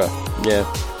 Yeah.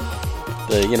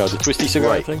 The twisty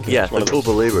cigar thing? Yeah, the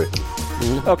Cuba Libre.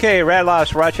 Mm-hmm. Okay,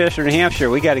 Radloff's, Rochester, New Hampshire.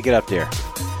 We got to get up there.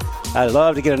 I'd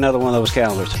love to get another one of those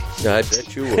calendars. I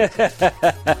bet you would.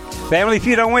 Family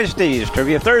Feud on Wednesdays,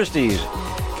 Trivia Thursdays,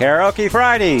 Karaoke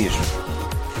Fridays,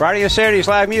 Friday and Saturdays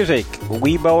live music,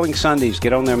 Wee Bowling Sundays.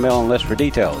 Get on their mailing list for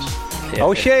details. Yeah.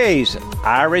 O'Shea's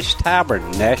Irish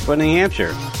Tavern, Nashville, New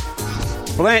Hampshire.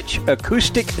 Flinch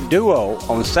Acoustic Duo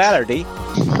on Saturday,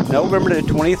 November the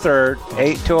 23rd,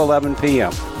 8 to 11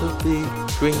 p.m.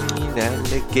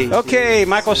 Okay,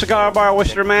 Michael Cigar Bar,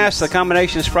 Worcester, Mass. The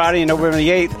combination is Friday, November the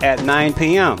 8th at 9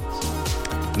 p.m.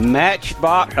 Match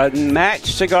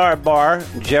Cigar Bar,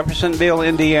 Jeffersonville,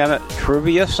 Indiana.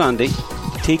 Trivia Sunday,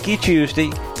 Tiki Tuesday,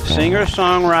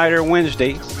 Singer-Songwriter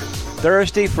Wednesday,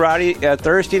 Thursday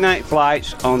night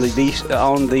flights on the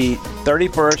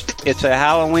 31st. It's a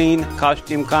Halloween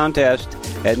costume contest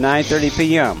at 9:30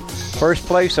 p.m. First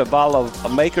place, a bottle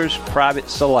of Maker's Private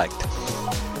Select.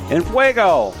 In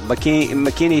Fuego,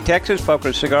 McKinney, Texas,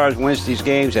 Poker Cigars Wednesdays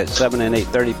games at 7 and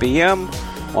 8:30 p.m.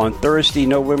 On Thursday,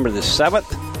 November the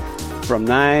 7th, from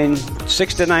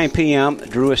 6 to 9 p.m.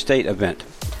 Drew Estate event.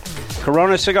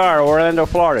 Corona Cigar, Orlando,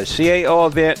 Florida, CAO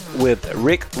event with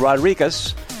Rick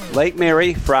Rodriguez. Lake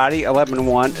Mary, Friday,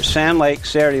 11-1. Sand Lake,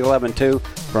 Saturday, 11-2,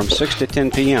 from 6 to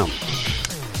 10 p.m.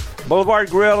 Boulevard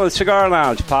Grill and Cigar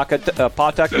Lounge,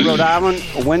 Pawtucket, Rhode Island.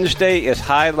 Wednesday is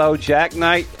High-Low Jack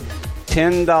Night.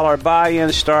 $10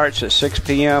 buy-in starts at 6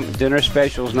 p.m. Dinner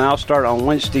specials now start on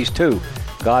Wednesdays, too.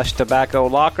 Gosh Tobacco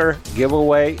Locker,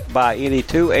 giveaway by any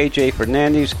 2 A.J.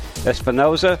 Fernandez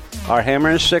Espinoza, our Hammer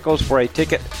and Sickles for a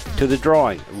ticket to the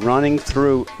drawing, running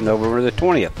through November the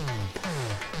 20th.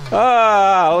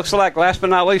 Looks like, last but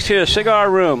not least here, Cigar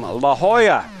Room, La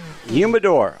Jolla,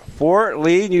 Humidor, Fort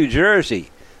Lee, New Jersey.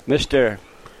 Mr.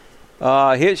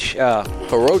 Hirochi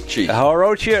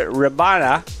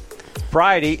Rabana,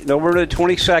 Friday, November the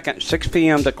 22nd, 6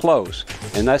 p.m. to close.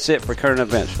 And that's it for current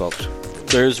events, folks.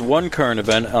 There's one current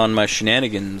event on my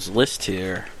shenanigans list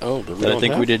here that I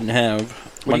think we didn't have.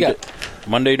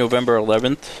 Monday, November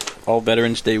 11th, all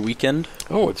Veterans Day weekend.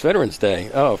 Oh, it's Veterans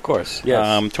Day. Oh, of course.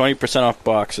 Yes. 20% off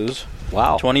boxes.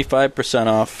 Wow. 25%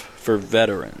 off for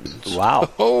veterans. Wow.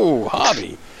 Oh,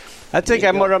 hobby. I think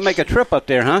I'm going to make a trip up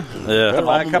there, huh? Yeah.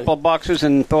 Buy a couple of boxes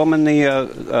and throw them in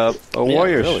the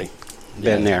Warriors. Really.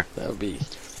 Been there. That would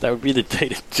be the day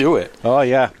to do it. Oh,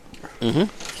 yeah.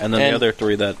 Mm-hmm. And then the other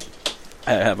 3 that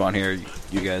I have on here,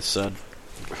 you guys said.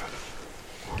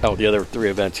 Oh, the other 3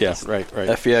 events, yeah. Right.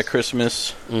 F Yeah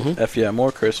Christmas, F Yeah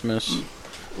More Christmas,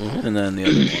 and then the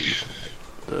other one,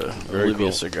 the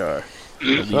Olivia Cigar.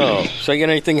 So you got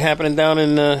anything happening down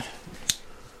in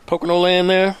Pocono Land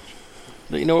there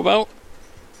that you know about?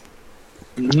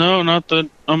 No, not that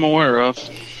I'm aware of.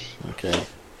 Okay.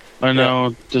 I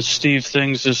know the Steve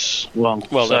things is,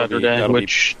 that'll Saturday,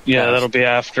 that'll be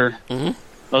after.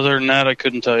 Mm-hmm. Other than that, I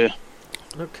couldn't tell you.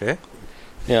 Okay.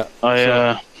 Yeah.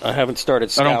 I haven't started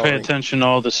I scouring. don't pay attention to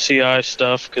all the CI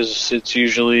stuff because it's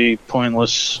usually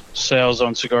pointless sales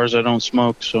on cigars I don't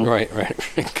smoke. So Right.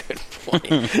 Good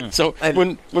point. So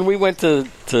when we went to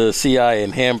CI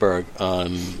in Hamburg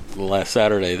on last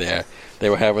Saturday there, they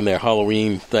were having their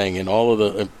Halloween thing, and all of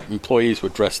the employees were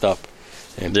dressed up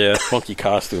in funky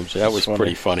costumes. That was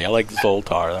pretty funny. I liked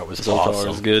Zoltar. That was awesome.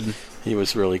 was good. He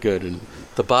was really good. And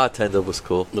the bartender was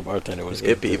cool. The bartender was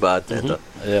good. Hippie bartender.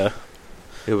 Mm-hmm. Yeah.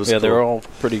 It was they cool. were all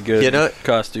pretty good You know,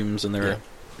 costumes, and they were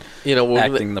we're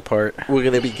acting the part. We're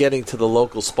going to be getting to the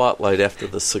local spotlight after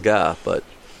the cigar, but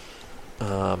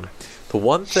the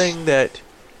one thing that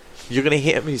you're going to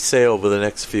hear me say over the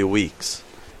next few weeks,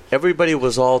 everybody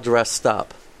was all dressed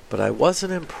up, but I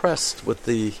wasn't impressed with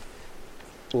the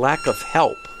lack of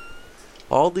help.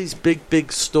 All these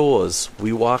big stores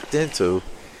we walked into,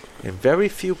 and very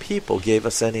few people gave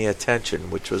us any attention,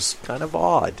 which was kind of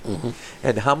odd. Mm-hmm.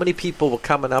 And how many people were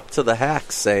coming up to the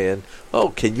hacks saying, "Oh,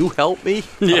 can you help me?"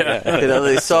 Yeah.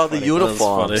 They saw the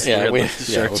uniforms. Yeah, we had the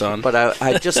shirts on. But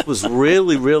I just was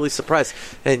really surprised.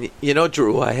 And,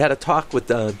 Drew, I had a talk with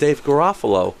Dave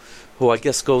Garofalo, who I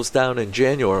guess goes down in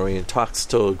January and talks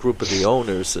to a group of the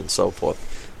owners and so forth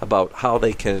about how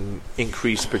they can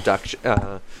increase production,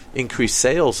 increase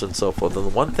sales and so forth. And the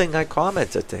one thing I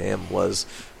commented to him was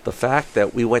the fact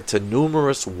that we went to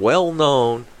numerous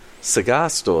well-known cigar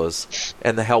stores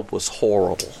and the help was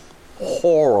horrible,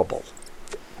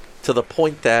 to the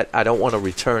point that I don't want to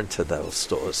return to those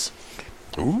stores.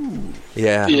 Ooh.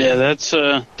 Yeah. Yeah, that's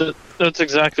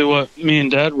exactly what me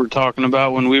and Dad were talking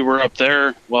about when we were up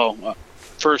there. Well,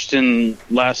 first in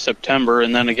last September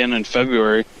and then again in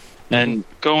February. And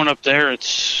going up there,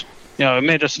 it's it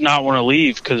made us not want to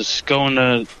leave because going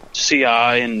to CI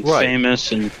and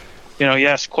Famous and you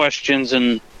ask questions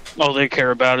and all they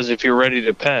care about is if you're ready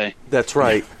to pay. That's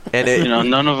right. And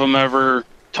none of them ever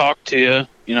talk to you.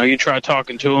 You try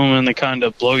talking to them and they kind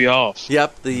of blow you off.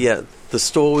 Yep. The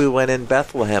store we went in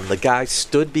Bethlehem, the guy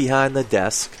stood behind the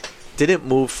desk, didn't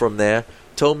move from there,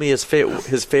 told me his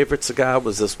favorite cigar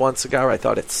was this one cigar. I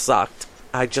thought it sucked.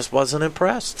 I just wasn't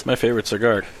impressed. My favorite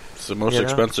cigar. It's the most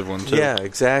expensive one, too. Yeah,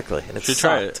 exactly. And should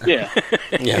try it. Yeah.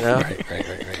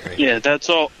 Right. Yeah, that's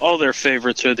all their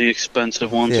favorites are the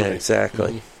expensive ones. Yeah,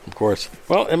 exactly. Mm-hmm. Of course.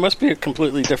 Well, it must be a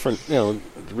completely different,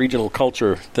 regional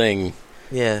culture thing.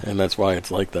 Yeah. And that's why it's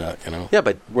like that, Yeah,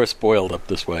 but we're spoiled up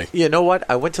this way. You know what?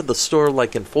 I went to the store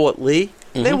like in Fort Lee.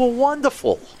 Mm-hmm. They were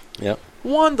wonderful. Yep.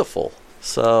 Wonderful.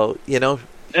 So,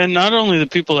 And not only the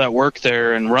people that work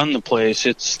there and run the place,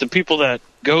 it's the people that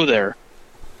go there.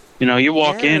 You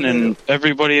walk in and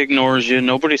everybody ignores you.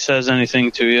 Nobody says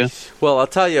anything to you. Well, I'll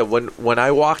tell you, when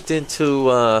I walked into,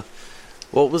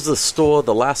 what was the store,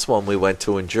 the last one we went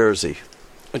to in Jersey?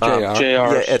 JR.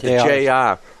 Yeah, at the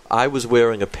JR. I was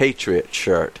wearing a Patriot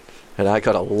shirt, and I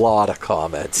got a lot of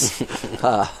comments.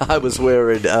 I was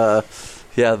wearing, the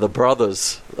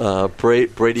brothers,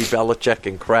 Brady Belichick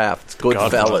and Kraft,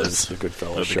 Goodfellas. The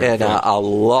Goodfellas shirt. And a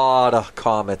lot of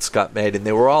comments got made, and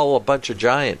they were all a bunch of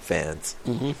Giant fans.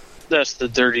 Mm-hmm. That's the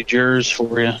dirty jurors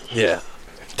for you. Yeah.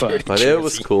 But it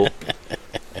was cool.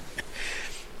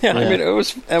 Yeah, I mean, it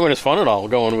was fun and all,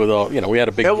 going with all, we had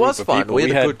a big group was of fun. people.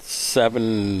 We had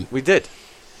seven... We did.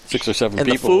 6 or 7 and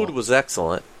people. And the food was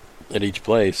excellent. At each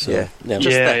place. So, yeah.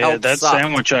 That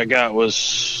sandwich I got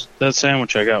was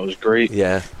great.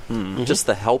 Yeah. Mm-hmm. Just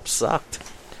the help sucked.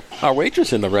 Our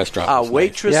waitress in the restaurant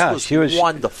was was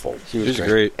wonderful. She was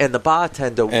great. And the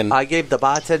bartender, I gave the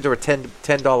bartender a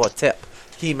 $10 tip.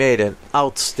 He made an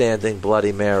outstanding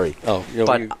Bloody Mary. Oh,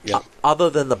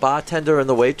 other than the bartender and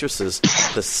the waitresses,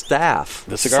 the staff,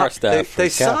 the cigar staff, they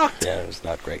sucked. Yeah, it was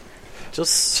not great.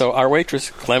 So our waitress,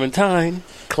 Clementine,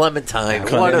 what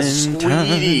a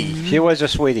sweetie! She was a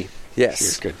sweetie. Yes, she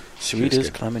was good. Sweet as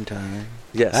Clementine.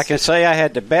 Yes, I can say I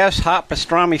had the best hot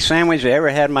pastrami sandwich I ever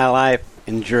had in my life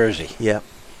in Jersey. Yep,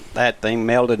 that thing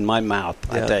melted in my mouth.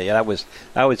 I tell you, that was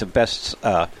the best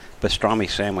pastrami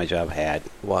sandwich I've had.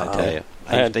 Wow, I tell you.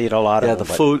 I had to eat a lot of them.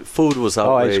 Yeah, the food was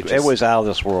outrageous. It was out of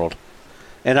this world.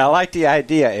 And I like the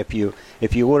idea if you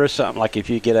order something, like if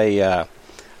you get a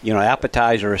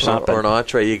appetizer or something, or an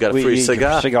entree, you got a free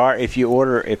cigar. If you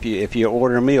order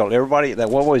a meal, everybody,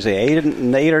 what was it,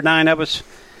 8 or 9 of us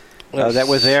that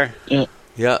was there?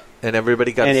 Yeah. And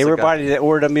everybody got and a cigar. everybody that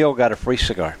ordered a meal got a free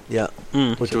cigar. Yeah,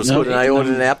 which was good. And I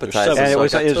ordered an appetizer. And it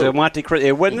was I got a two. Monte Cristo.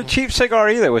 It wasn't a cheap cigar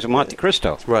either. It was a Monte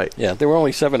Cristo. Right. Yeah, there were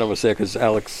only 7 of us there because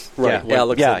Alex. Yeah,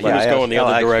 Alex was going the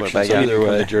other direction. So either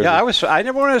way, Jersey. Yeah, I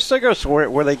never wanted a cigar store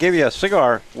where they give you a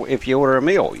cigar if you order a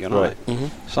meal. You know, Right.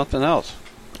 Something else.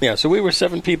 Yeah, so we were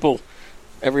 7 people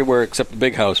everywhere except the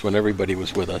big house when everybody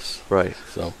was with us. Right.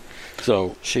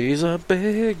 So she's a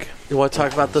big. You want to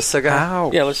talk about the cigar?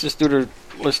 yeah, let's do the.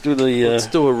 Let's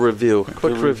do a review.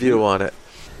 Quick review on it.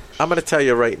 I'm going to tell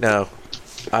you right now,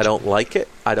 I don't like it.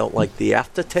 I don't like the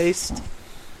aftertaste.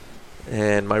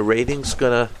 And my rating's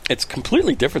going to... It's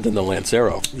completely different than the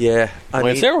Lancero. Yeah.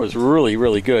 Lancero is really,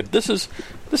 really good. This is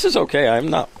okay. I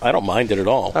don't mind it at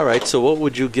all. All right, so what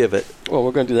would you give it? Well,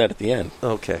 we're going to do that at the end.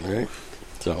 Okay. Right?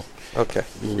 So. Okay.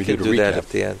 We can do that at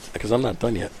the end. Because I'm not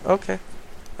done yet. Okay.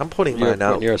 I'm putting You're mine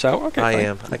out. putting yours out? Okay, I fine.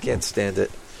 am. I can't stand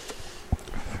it.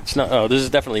 It's not. Oh, this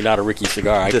is definitely not a Ricky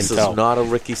cigar. This can is tell. not a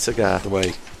Ricky cigar. The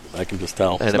way I can just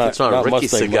tell. And if it's not a Ricky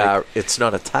Mustang cigar, Mike. it's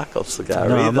not a taco cigar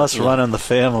No, either. it must run in the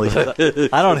family.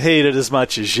 I don't hate it as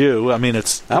much as you. I mean,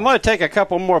 it's. I'm going to take a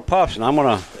couple more puffs and I'm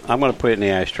going to put it in the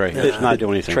ashtray. It's not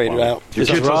doing anything. Trade for it me. out.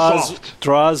 It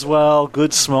draws well,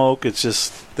 good smoke. It's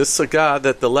just. This cigar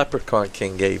that the Leprechaun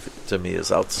King gave to me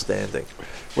is outstanding.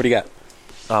 What do you got?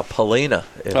 Polina.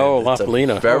 La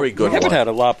Polina. Very good We haven't one. had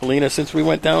a La Polina since we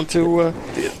went down to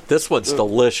This one's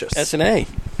delicious. S&A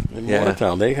in Yeah.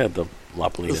 Watertown. They had the La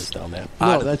Polinas down there.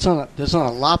 No, that's not a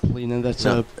La Polina. That's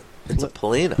It's a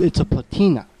Polina. It's a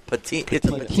Patina. It's a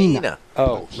Patina. patina.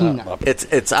 Oh, Patina. not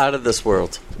It's out of this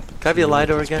world. Can I have your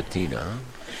lighter again? Patina.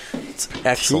 It's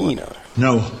excellent. Patina.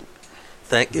 No.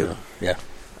 Thank you. Yeah.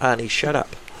 Ani, shut up.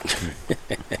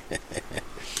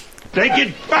 Take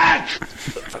it back!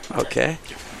 Okay.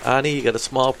 Ani, you got a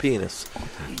small penis.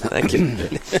 Thank you.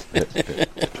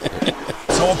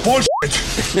 So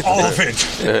bullshit. All of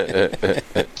it.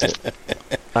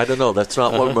 I don't know. That's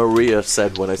not what Maria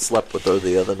said when I slept with her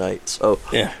the other night. So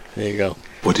Yeah, there you go.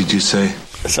 What did you say?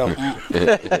 So,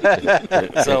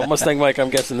 so Mustang Mike, I'm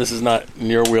guessing this is not in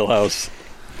your wheelhouse.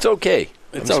 It's okay.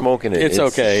 It's I'm smoking it. It's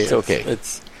okay. It's okay.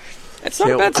 It's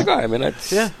not a bad cigar. I mean,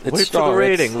 it's wait it's for the strong.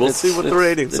 rating. We'll see what the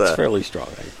ratings It's are. fairly strong,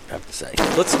 I have to say.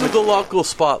 let's do the local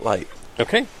spotlight.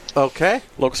 Okay, Okay?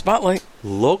 local spotlight.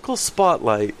 Local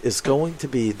spotlight is going to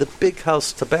be the Big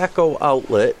House Tobacco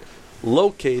Outlet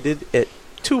located at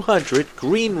 200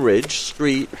 Green Ridge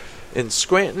Street in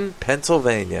Scranton,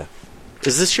 Pennsylvania.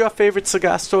 Is this your favorite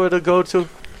cigar store to go to,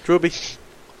 Drewby?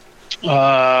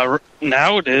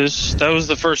 Now it is. That was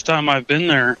the first time I've been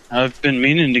there. I've been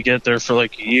meaning to get there for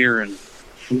like a year, and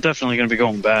I'm definitely going to be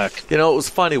going back. You know, it was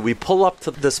funny. We pull up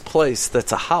to this place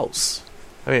that's a house.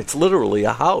 I mean, it's literally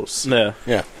a house. Yeah.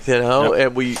 Yeah. You know, Yep.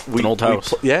 and we an old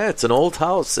house. Yeah, it's an old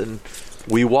house, and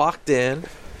we walked in,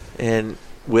 and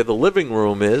where the living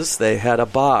room is, they had a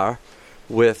bar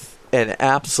with an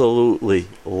absolutely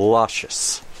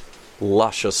luscious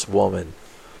woman,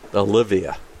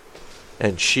 Olivia,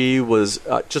 and she was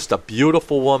just a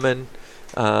beautiful woman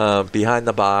behind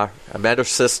the bar. I met her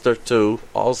sister too,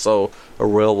 also a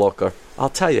real looker. I'll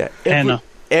tell you, Anna.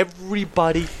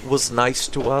 everybody was nice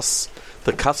to us.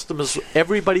 The customers,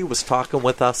 everybody was talking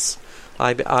with us.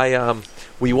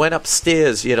 We went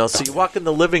upstairs, you know. So you walk in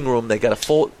the living room. They got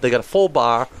a full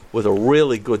bar with a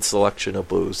really good selection of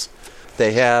booze.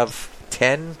 They have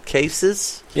 10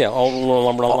 cases. Yeah, all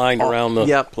lined around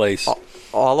the place.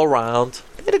 All around.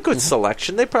 They had a good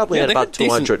selection. They probably had they about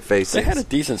 200 faces. They had a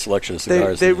decent selection of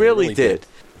cigars. They really did.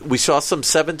 We saw some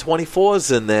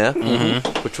 724s in there,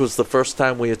 Mm-hmm. which was the first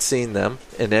time we had seen them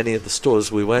in any of the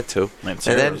stores we went to.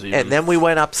 Lanceros even. And then we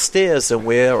went upstairs, and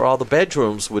where all the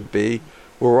bedrooms would be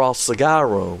were all cigar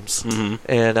rooms. Mm-hmm.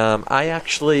 And I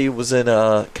actually was in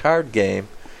a card game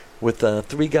with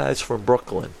 3 guys from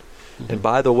Brooklyn. Mm-hmm. And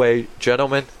by the way,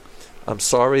 gentlemen, I'm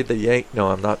sorry No,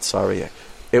 I'm not sorry.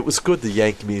 It was good the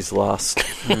Yankees lost.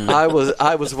 I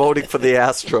was voting for the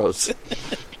Astros.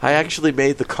 I actually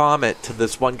made the comment to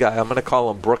this one guy. I'm going to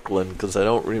call him Brooklyn because I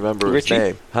don't remember Richie? his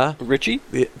name. Huh? Richie?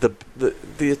 The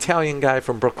Italian guy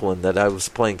from Brooklyn that I was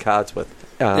playing cards with.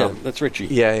 Yeah, that's Richie.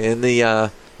 Yeah, in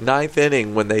the 9th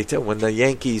inning when the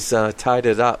Yankees tied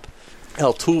it up,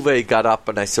 Altuve got up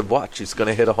and I said, "Watch, he's going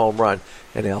to hit a home run,"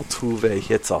 and Altuve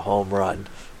hits a home run.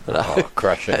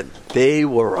 Crush it. And they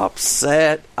were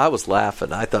upset. I was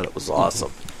laughing. I thought it was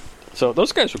awesome. So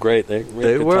those guys were great. They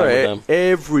They were. were.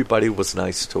 Everybody was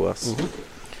nice to us,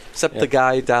 except the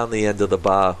guy down the end of the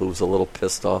bar who was a little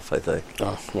pissed off, I think.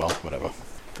 Oh well, whatever.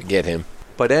 Forget him.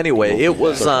 But anyway, it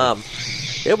was a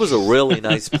really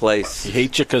nice place. He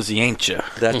hate you because he ain't you.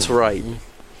 That's right.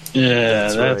 Yeah,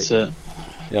 That's it.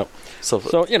 Yep.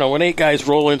 So you know, when 8 guys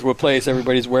roll into a place,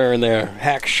 everybody's wearing their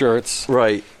hack shirts.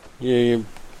 Right. You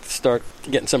start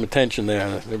getting some attention there.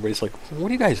 Everybody's like, "What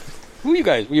are you guys? Who are you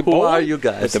guys? Who are you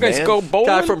guys? You guys go bowling?"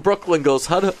 Guy from Brooklyn goes,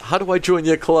 "How do I join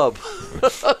your club?"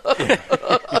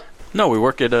 No, we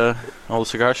work at all the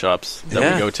cigar shops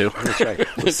that we go to. That's right.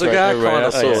 The cigar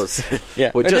connoisseurs.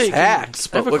 Yeah, We're just hacks,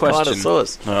 I have but a we're question.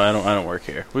 connoisseurs. No, I don't work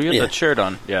here. We got that shirt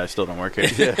on. Yeah, I still don't work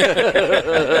here.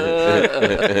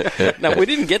 Now, we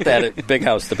didn't get that at Big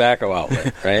House Tobacco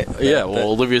Outlet, right? Yeah, well,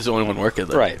 Olivia's the only one working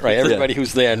there. Right. Everybody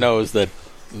who's there knows that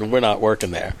we're not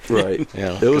working there. Right.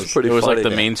 Yeah. It was pretty It was funny like the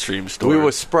there. mainstream store. We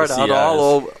were spread The out CIs. all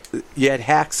over. You had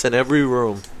hacks in every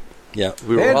room. Yeah.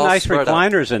 We They were had all nice spread out.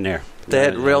 recliners in there. They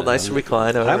had real nice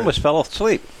recliners. I almost fell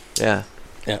asleep. Yeah.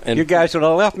 Yeah. And You guys would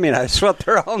have left me, and I slept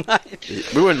there all night.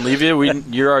 We wouldn't leave you.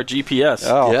 You're our GPS.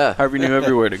 Oh. Yeah. Harvey knew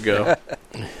everywhere to go.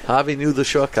 Harvey knew the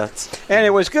shortcuts. And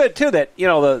it was good too that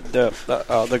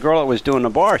the girl that was doing the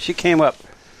bar, she came up.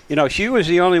 You know, she was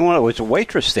the only one that was a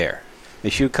waitress there,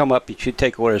 and she would come up and she'd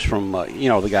take orders from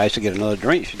the guys to get another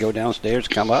drink. She'd go downstairs,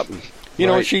 come up, and you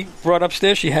know what she brought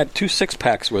upstairs? She had 2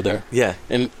 6-packs with her. Yeah.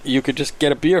 And you could just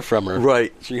get a beer from her.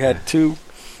 Right. She had 2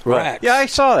 racks. yeah, I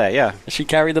saw that. Yeah, She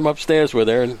carried them upstairs with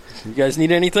her, and you guys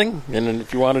need anything? And then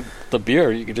if you wanted the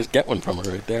beer, you could just get one from her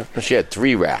right there. She had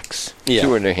 3 racks. Yeah.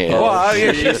 2 in her hand. well,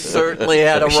 She certainly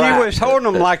had a she rack. was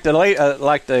holding them like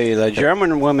the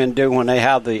German women do when they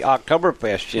have the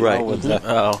Oktoberfest. You Right. know,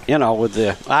 with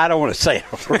the I don't want to say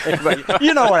it, right, but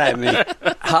you know what I mean.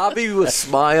 Harvey was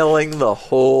smiling the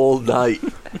whole night.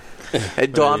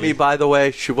 And Domi, by the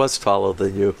way, she was taller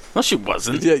than you. No, she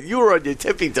wasn't. Yeah, you were on your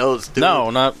tippy toes, dude. No,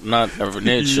 not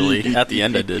initially. At the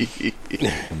end, I did.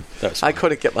 I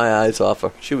couldn't get my eyes off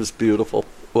her. She was beautiful.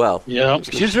 Well, Yeah.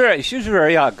 She was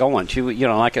very outgoing. She,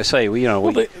 like I say, we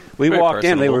they- we very walked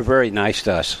in. They personable. were very nice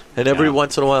to us. and every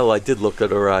once in a while, I did look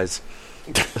at her eyes.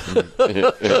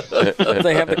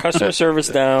 They have the customer service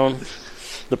down.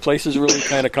 The place is really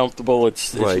kind of comfortable.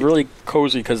 It's Right. really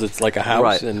cozy because it's like a house,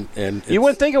 Right. and You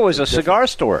wouldn't think it was a cigar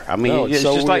store. I mean, No, it's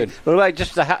so just weird.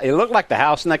 it looked like the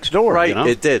house next door. Right, you know?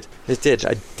 it did. It did.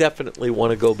 I definitely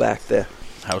want to go back there.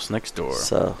 House next door.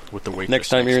 So, With the waitress next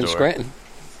time you're in door. Scranton.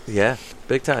 yeah,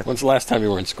 big time. When's the last time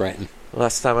you were in Scranton?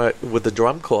 Last time with the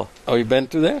drum corps. Oh, you've been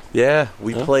through there? Yeah,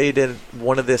 we Huh? played in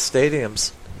one of their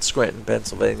stadiums, Scranton,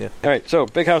 Pennsylvania. All right, so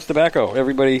Big House Tobacco.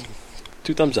 Everybody,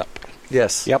 2 thumbs up.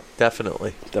 Yes. Yep.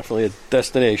 Definitely. Definitely a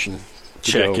destination.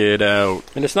 to Check go. it out.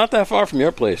 And it's not that far from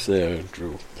your place there,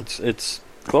 Drew. It's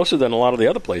closer than a lot of the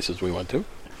other places we went to.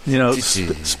 You know,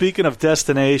 speaking of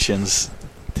destinations,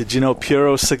 did you know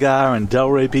Puro Cigar in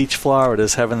Delray Beach, Florida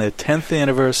is having their 10th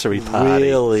anniversary party?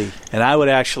 Really? And I would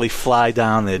actually fly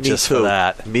down there Me just too. for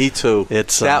that. Me too.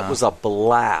 It's that was a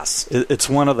blast. It's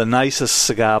one of the nicest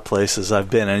cigar places I've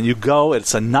been. And you go,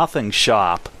 it's a nothing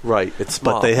shop. Right. It's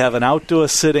small. But they have an outdoor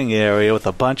sitting area with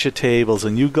a bunch of tables,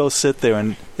 and you go sit there,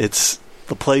 and it's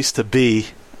the place to be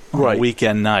on Right. a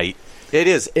weekend night. It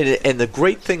is. And the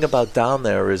great thing about down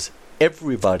there is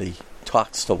everybody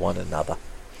talks to one another.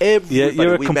 Everybody. Yeah,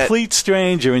 you're a We met- complete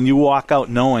stranger, and you walk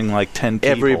out knowing like 10 people.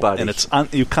 Everybody. And it's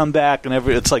you come back, and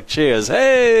it's like cheers.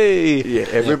 Hey! Yeah,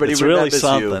 everybody It's really remembers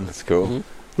something. you. That's cool. Mm-hmm.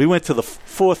 We went to the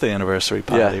 4th anniversary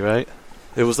party, Yeah. right?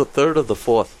 It was the 3rd or the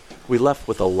 4th. We left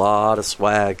with a lot of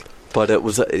swag. But it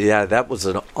was, that was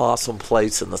an awesome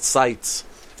place, and the sights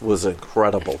was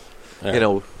incredible. Yeah. You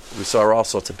know, we saw all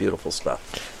sorts of beautiful stuff.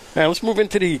 All right, let's move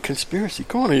into the conspiracy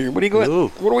corner here. What do you got? Ooh.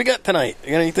 What do we got tonight?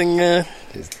 You got anything?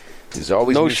 There's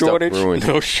always No new stuff shortage. brewing.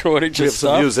 No shortage We of have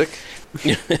some stuff.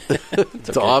 music.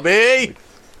 Tommy!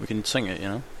 We can sing it, you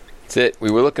know? That's it. We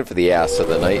were looking for the ass of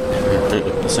the night.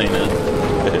 This ain't it.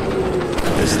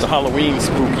 This is the Halloween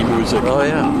spooky music. Oh,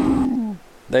 yeah.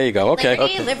 There you go. Okay.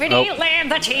 Liberty, Oh.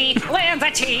 land the cheap, land the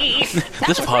cheap.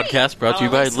 This podcast brought to you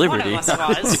by Liberty. What the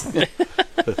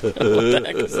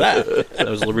heck is that? That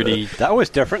was Liberty. That was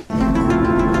different.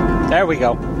 There we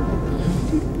go.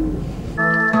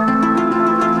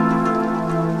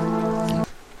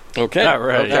 Okay. All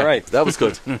right. Okay. All right. That was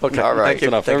good. Okay. All right. Thank you.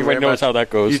 Enough. Thank you Everybody very knows much. how that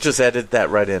goes. You just edited that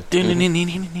right in.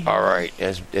 All right.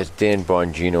 As Dan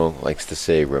Bongino likes to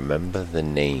say, remember the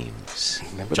names.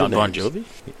 Remember John the Bon names. Jovi?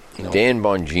 No. Dan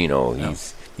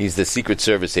Bongino. He's the Secret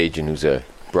Service agent who's a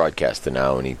broadcaster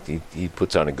now, and he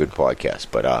puts on a good podcast.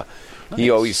 But he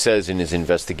always says in his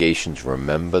investigations,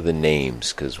 remember the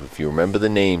names, because if you remember the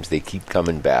names, they keep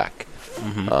coming back.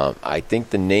 Mm-hmm. I think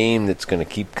the name that's going to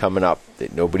keep coming up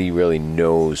that nobody really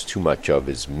knows too much of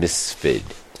is Misfit.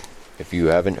 If you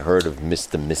haven't heard of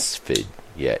Mr. Misfit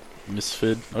yet.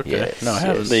 Misfit? Okay. Yes, No, I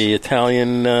haven't. The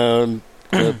Italian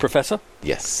professor?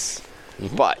 Yes.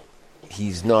 But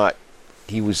he's not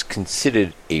he was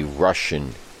considered a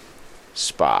Russian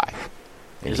spy.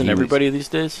 And Isn't he everybody these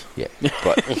days? Yeah,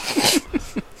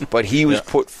 but he was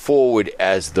put forward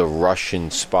as the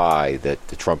Russian spy that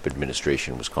the Trump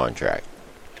administration was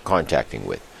contacting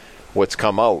with. What's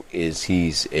come out is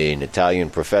he's an Italian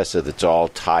professor that's all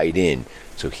tied in.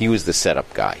 So he was the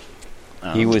setup guy.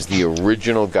 He was the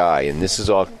original guy, and this is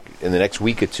all in the next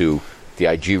week or two. The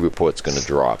IG report's going to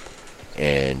drop,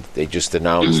 and they just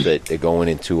announced that they're going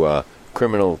into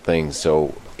criminal things.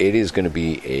 So it is going to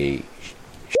be a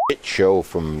shit show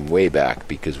from way back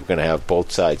because we're going to have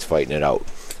both sides fighting it out.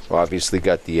 We obviously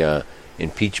got the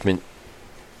impeachment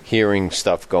hearing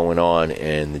stuff going on,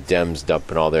 and the Dems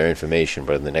dumping all their information.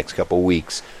 But in the next couple of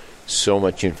weeks, so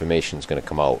much information is going to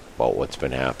come out about what's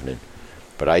been happening.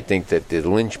 But I think that the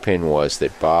linchpin was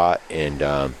that Barr and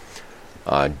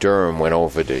Durham went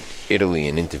over to Italy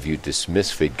and interviewed this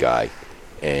Misfit guy,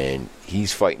 and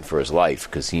he's fighting for his life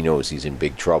because he knows he's in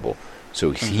big trouble.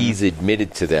 So he's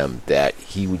admitted to them that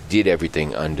he did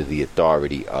everything under the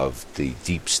authority of the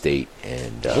deep state,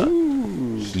 and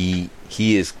he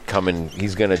is coming.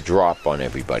 He's going to drop on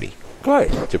everybody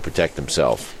to protect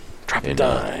himself. Drop a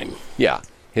dime. Yeah.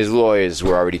 His lawyers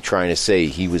were already trying to say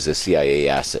he was a CIA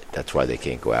asset. That's why they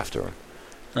can't go after him.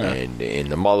 And in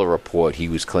the Mueller report, he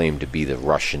was claimed to be the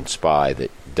Russian spy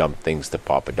that dumped things to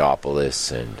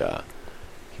Papadopoulos, and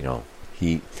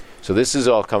So this is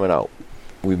all coming out.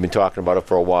 We've been talking about it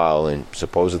for a while, and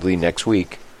supposedly next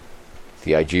week,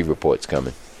 the IG report's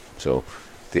coming. So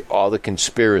all the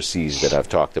conspiracies that I've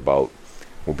talked about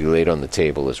will be laid on the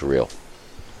table as real.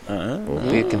 It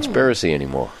won't be a conspiracy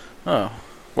anymore. Oh.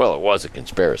 Well, it was a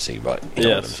conspiracy, but you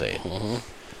know what I'm saying.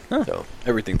 So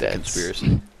everything's a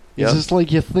conspiracy. Is this like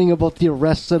your thing about the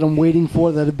arrests that I'm waiting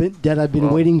for that I've been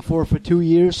waiting for 2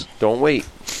 years? Don't wait.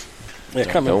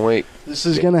 Don't wait. This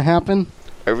is going to happen?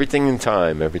 Everything in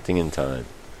time. Everything in time.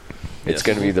 It's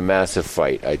going to be the massive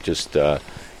fight. I just,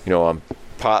 I'm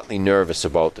partly nervous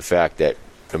about the fact that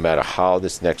no matter how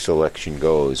this next election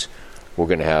goes, we're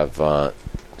going to have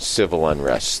civil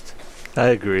unrest. I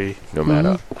agree. No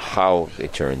matter how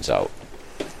it turns out.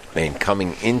 And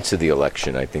coming into the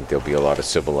election, I think there'll be a lot of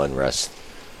civil unrest.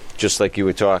 Just like you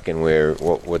were talking, where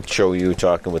what show you were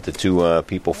talking with the two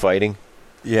people fighting?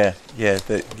 Yeah.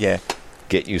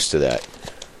 Get used to that.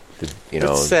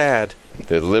 It's sad.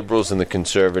 The liberals and the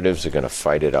conservatives are going to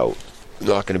fight it out.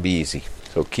 Not going to be easy.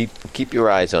 So keep your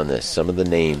eyes on this. Some of the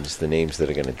names that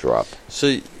are going to drop.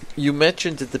 So you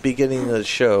mentioned at the beginning of the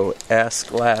show, ass,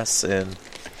 glass, and...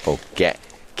 Oh, gas,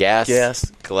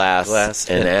 glass,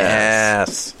 and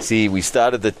ass. See, we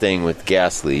started the thing with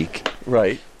gas leak.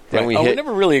 Right. Then we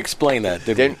never really explained that,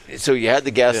 did we? So you had the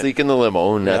gas leak in the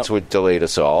limo, and that's what delayed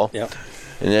us all. Yep.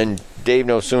 And then Dave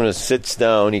no sooner sits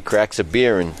down, he cracks a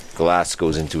beer, and glass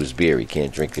goes into his beer. He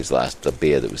can't drink the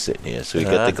beer that was sitting here. So he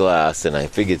got the glass, and I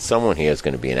figured someone here is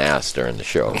going to be an ass during the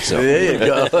show. So. There you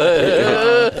go.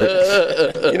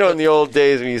 In the old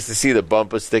days, we used to see the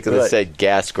bumper sticker that said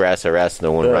gas, grass, or ass,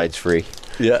 no one rides free.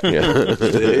 Yeah.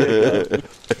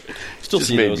 Still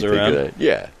see those around.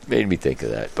 Yeah, made me think of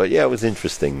that. But yeah, it was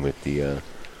interesting with the...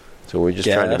 so we're just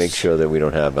trying to make sure that we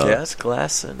don't have... gas,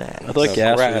 glass, and ass. I thought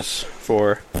gas was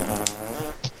for...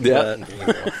 Yeah.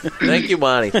 Thank you,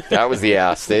 Monty. That was the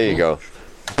ass. There you go.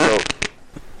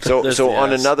 So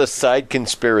on another side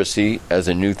conspiracy, as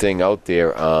a new thing out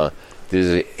there,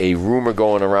 there's a rumor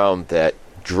going around that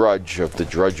Drudge of the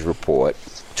Drudge Report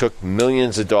took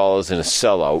millions of dollars in a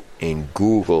sellout, and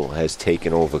Google has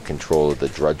taken over control of the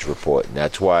Drudge Report. And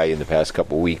that's why in the past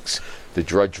couple of weeks, the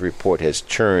Drudge Report has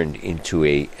turned into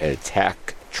an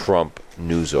attack Trump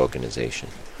news organization.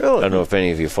 Really? I don't know if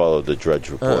any of you followed the Drudge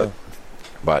Report.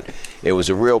 But it was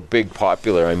a real big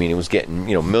popular. I mean, it was getting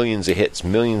millions of hits.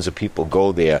 Millions of people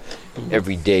go there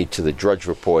every day to the Drudge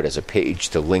Report as a page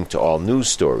to link to all news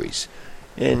stories.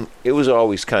 And it was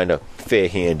always kind of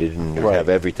fair-handed and would have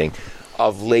everything.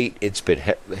 Of late, it's been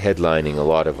headlining a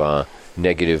lot of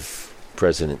negative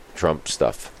President Trump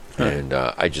stuff. And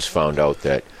I just found out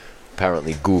that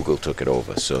apparently Google took it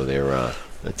over. So they're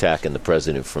attacking the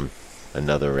president from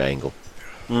another angle.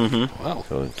 Mm-hmm. Wow.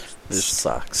 So this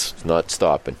sucks. It's not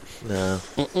stopping. No.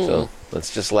 So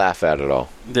let's just laugh at it all.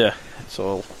 Yeah. It's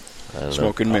all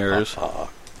smoke and mirrors.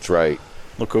 That's right.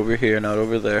 Look over here, not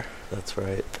over there. That's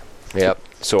right. Yep.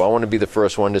 So I want to be the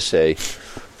first one to say,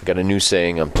 I got a new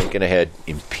saying, I'm thinking ahead,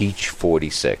 impeach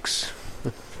 46.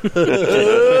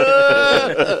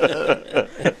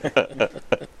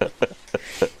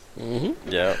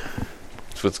 Yeah.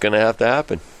 That's what's going to have to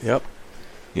happen. Yep.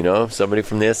 If somebody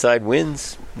from their side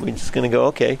wins, we're just going to go,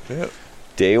 okay,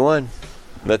 day one,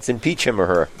 let's impeach him or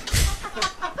her.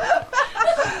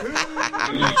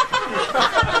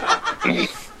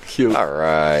 Cute. All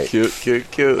right.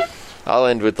 Cute. I'll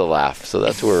end with the laugh. So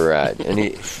that's where we're at. I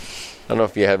don't know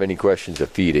if you have any questions to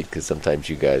feed it, because sometimes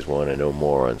you guys want to know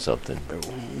more on something.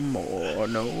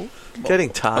 Getting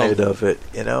tired of it.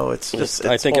 It's just.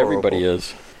 I think horrible. everybody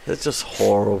is. It's just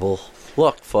horrible.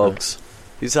 Look, folks,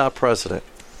 he's our president.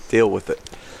 Deal with it.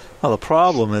 Well, the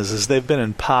problem is they've been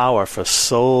in power for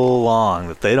so long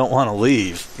that they don't want to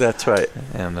leave. That's right.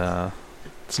 And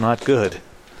it's not good.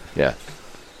 Yeah.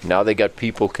 Now they got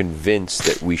people convinced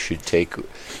that we should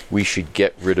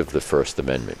get rid of the First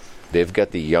Amendment. They've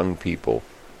got the young people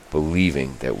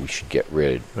believing that we should get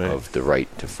rid of the right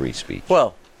to free speech.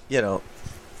 Well,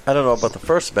 I don't know about the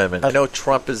First Amendment. I know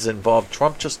Trump is involved.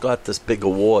 Trump just got this big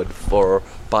award for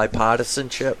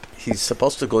bipartisanship. He's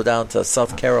supposed to go down to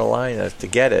South Carolina to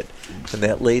get it. And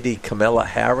that lady, Kamala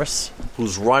Harris,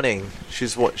 who's running,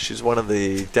 she's one of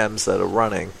the Dems that are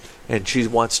running, and she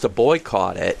wants to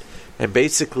boycott it. And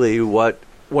basically one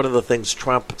of the things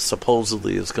Trump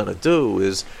supposedly is going to do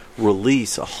is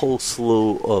release a whole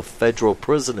slew of federal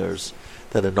prisoners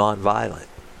that are nonviolent.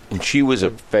 And she was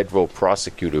a federal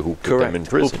prosecutor who put them in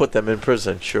prison. Who put them in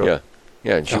prison, sure.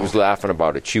 Yeah, and she was laughing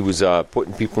about it. She was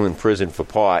putting people in prison for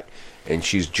pot, and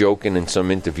she's joking in some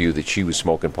interview that she was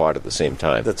smoking pot at the same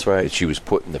time. That's right. That she was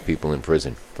putting the people in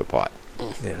prison for pot.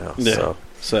 So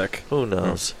sick. Who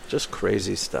knows? Just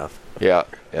crazy stuff. Yeah.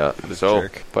 So,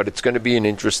 but it's going to be an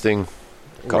interesting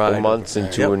couple months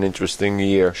into an interesting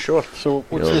year. Sure. So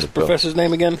what's this professor's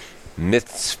name again?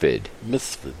 Mithsfid.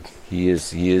 He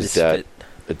is Misfit. that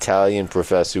Italian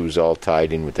professor who's all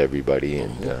tied in with everybody,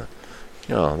 and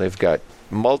they've got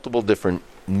multiple different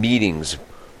meetings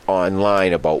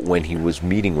online about when he was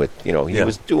meeting with. He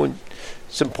was doing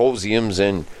symposiums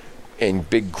and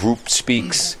big group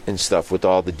speaks and stuff with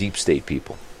all the deep state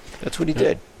people. That's what he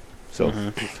did.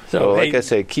 So, so like I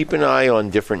say, keep an eye on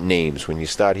different names when you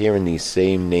start hearing these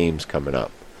same names coming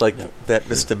up. Like that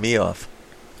Mr. Meoff.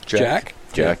 Jack?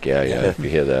 Jack, yeah, if you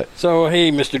hear that. So,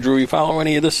 hey, Mr. Drew, you follow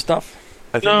any of this stuff?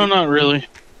 No, not really.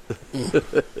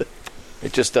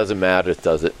 It just doesn't matter,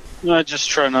 does it? I just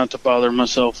try not to bother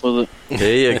myself with it.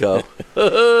 There you go.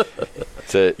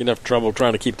 That's it. You have trouble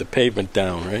trying to keep the pavement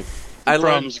down, right?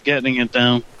 Problem's getting it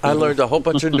down. I learned a whole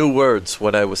bunch of new words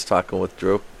when I was talking with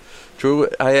Drew.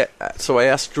 I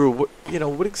asked Drew,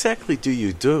 what exactly do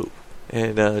you do?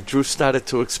 And Drew started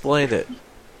to explain it.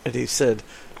 And he said,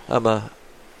 I'm a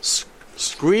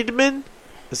screedman?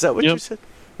 Is that what you said?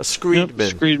 A screedman.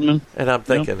 Yep, screedman. And I'm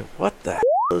thinking, what the hell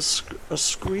is a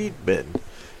screedman?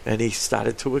 And he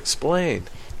started to explain.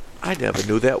 I never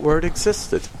knew that word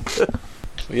existed.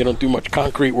 You don't do much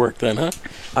concrete work then, huh?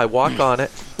 I walk on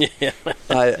it. Yeah.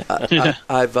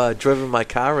 I've driven my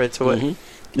car into it.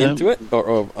 Into it?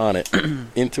 Or on it?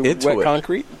 into wet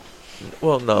concrete?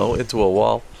 Well, no, into a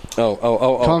wall.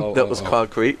 That was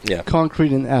concrete. Yeah.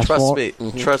 Concrete and asphalt.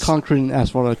 Trust me. Concrete and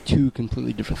asphalt are two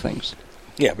completely different things.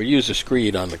 Yeah, but you use a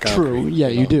screed on the concrete. True. Yeah,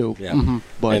 you do. Yeah.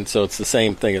 But and so it's the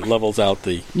same thing. It levels out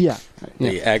the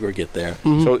aggregate there.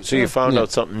 So you found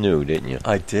out something new, didn't you?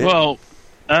 I did. Well,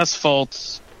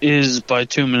 asphalt is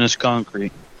bituminous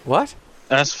concrete. What?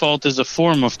 Asphalt is a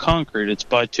form of concrete. It's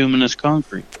bituminous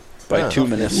concrete.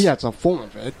 Bituminous. Yeah, it's a form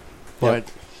of it.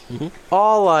 But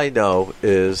all I know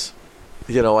is,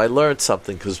 I learned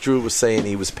something because Drew was saying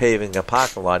he was paving a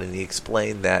parking lot, and he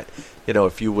explained that,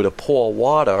 if you were to pour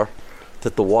water,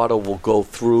 that the water will go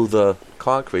through the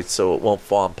concrete so it won't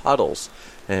form puddles.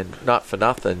 And not for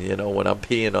nothing, when I'm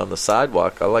peeing on the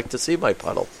sidewalk, I like to see my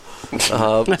puddle.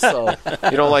 So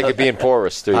you don't like it being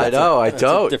porous, do you? I know, I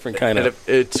don't. A different kind and of.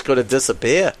 It's going to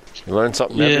disappear. You learn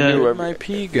something new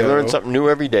You learn something new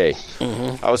every day.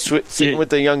 I was sitting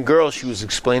with a young girl. She was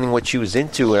explaining what she was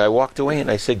into, and I walked away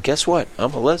and I said, "Guess what?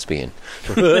 I'm a lesbian."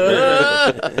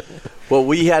 Well,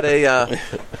 we had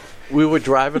we were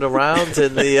driving around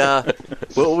in the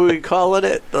what were we calling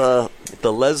it?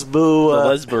 The Lesbaroo.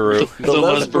 The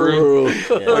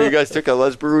Lesbaroo. Oh, you guys took a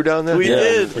Lesbaroo down there? We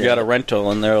did. We got a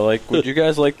rental, and they're like, "Would you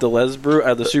guys like the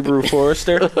Lesbaroo, the Subaru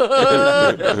Forester?"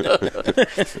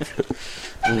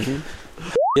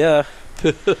 Yeah.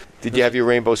 Did you have your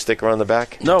rainbow sticker on the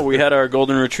back? No, we had our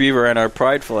golden retriever and our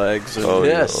pride flags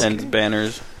and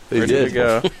banners ready to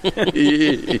go.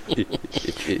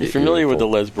 You're familiar with the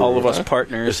Lesbaroo? All of us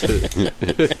partners.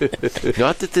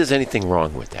 Not that there's anything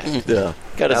wrong with that. Yeah,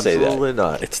 gotta say that. Absolutely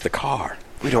not. It's the car.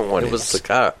 We don't want It was the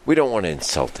car. We don't want to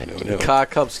insult anyone. The car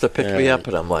comes to pick me up,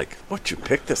 and I'm like, "What? You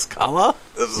picked this color?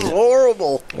 This is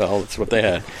horrible." Well, that's what they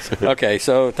had. Okay,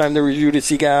 so time to review the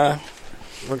cigar.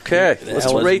 Okay,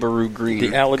 let's rate Lesbaroo Green. The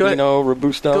Aladino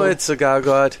Robusto. Go ahead, Cigar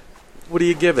God. What do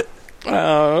you give it?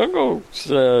 I'll go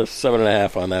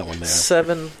 7.5 on that one there.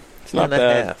 7. It's not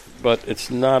bad, but it's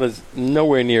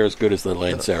nowhere near as good as the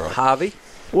Lancero. Harvey?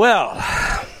 Well,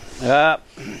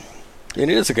 it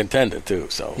is a contender, too,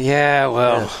 so. Yeah,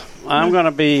 well, I'm going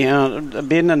to be,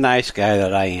 being the nice guy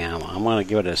that I am, I'm going to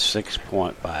give it a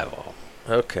 6.50.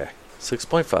 Okay.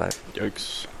 6.5.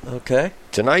 Yikes. Okay.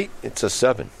 Tonight, it's a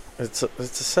 7. It's a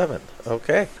 7.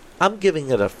 Okay. I'm giving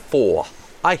it a 4.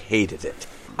 I hated it.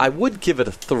 I would give it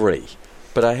a 3,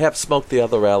 but I have smoked the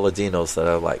other Aladinos that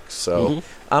I like, so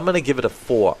I'm going to give it a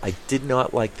 4. I did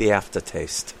not like the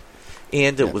aftertaste.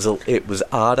 And it was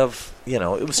out of, it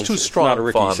was too strong not a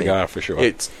Ricky for me. cigar, for sure.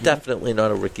 It's definitely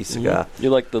not a Ricky cigar. You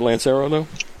like the Lancero, though?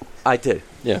 I did.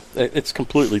 Yeah, it's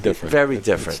completely different. Very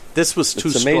different. This was too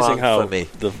it's amazing strong how for me.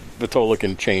 The Vitola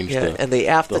can change and the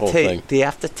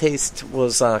aftertaste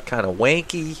was kind of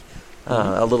wanky,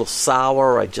 a little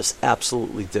sour. I just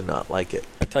absolutely did not like it.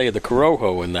 I tell you, the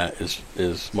Corojo in that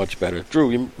is much better. Drew,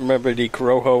 you remember the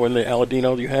Corojo and the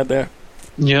Aladino you had there?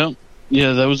 Yeah,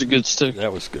 that was a good stick.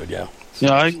 That was good, yeah.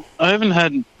 Yeah, I haven't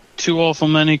had too awful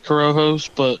many Corojos,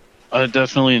 but I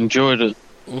definitely enjoyed it.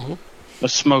 I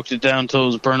smoked it down until it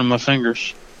was burning my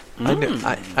fingers.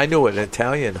 I knew an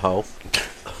Italian hoe.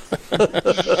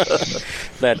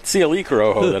 That CLE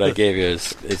Corojo that I gave you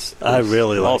is I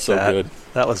really like also that. good.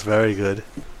 That was very good.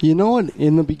 You know what?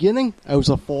 In the beginning, I was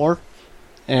a 4,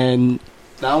 and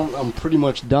now I'm pretty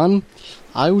much done.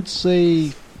 I would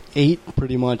say 8,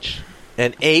 pretty much.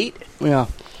 An 8? Yeah.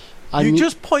 You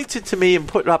just pointed to me and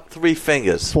put up 3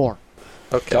 fingers. 4.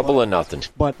 Okay. Double or nothing.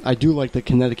 But I do like the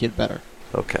Connecticut better.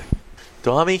 Okay.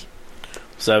 Dommy?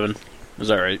 7. Is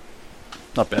that right?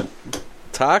 Not bad.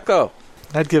 Taco?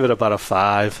 I'd give it about a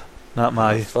 5. Not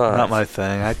my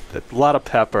thing. A lot of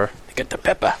pepper. Get the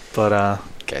pepper. But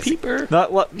pepper.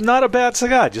 Not a bad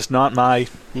cigar. Just not my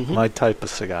type of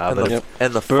cigar.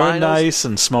 And the burn finals? nice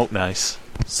and smoke nice.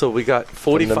 So we got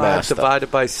 45 divided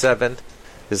by 7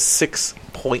 is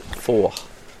 6.4.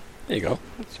 There you go.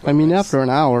 I mean, after an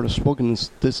hour of smoking,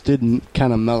 this did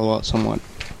kind of mellow out somewhat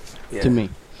to me.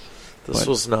 This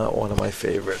was not one of my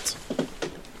favorites.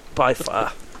 By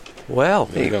far. Well,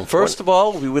 first of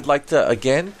all, we would like to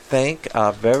again thank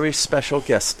our very special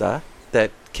guest star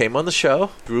that came on the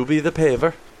show, Ruby the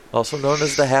Paver, also known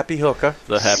as the Happy Hooker.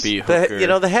 The Happy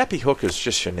Hooker. The Happy Hooker is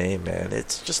just your name, man.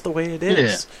 It's just the way it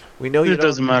is. Yeah. We know It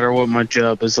doesn't matter what my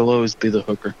job is. I'll always be the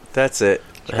hooker. That's it.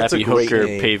 The That's Happy a great Hooker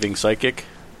name. paving psychic.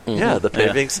 Yeah, the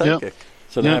paving psychic. Yep.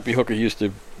 So the Happy Hooker used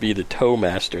to be the tow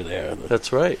master there.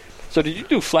 That's right. So did you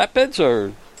do flatbeds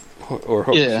or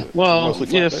hooks? Yeah, well, Mostly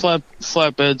flatbed?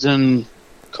 flatbeds and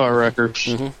car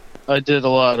wreckers. I did a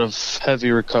lot of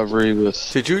heavy recovery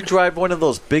with. Did you drive one of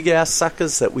those big ass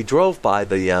suckers that we drove by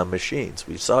the machines?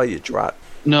 We saw you drive.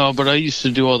 No, but I used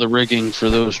to do all the rigging for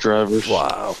those drivers.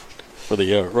 Wow. For the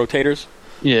rotators?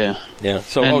 Yeah. Yeah.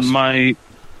 So and my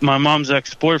mom's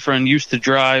ex-boyfriend used to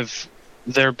drive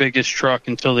their biggest truck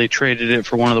until they traded it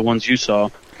for one of the ones you saw.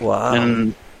 Wow.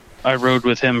 And I rode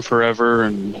with him forever,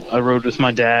 and I rode with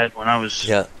my dad when I was,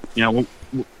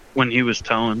 when he was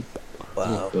towing.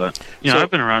 Wow. But,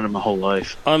 I've been around him my whole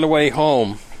life. On the way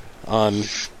home,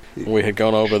 we had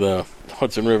gone over the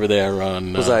Hudson River there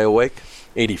on... Was I awake?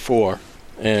 84,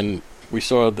 and we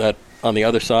saw that on the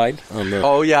other side, on the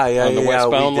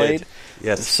westbound we lane. did.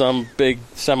 Yes. Some big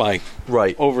semi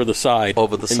over the side.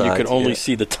 And side, you could only yeah.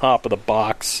 see the top of the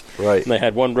box. Right. And they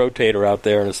had one rotator out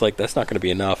there, and it's like, that's not going to be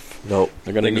enough. Nope.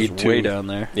 They're going to I think need it's 2. way down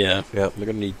there. Yeah. Yep. They're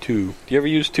going to need 2. Do you ever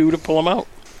use 2 to pull them out?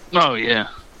 Oh, yeah.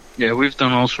 Yeah, we've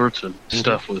done all sorts of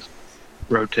stuff with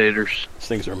rotators. These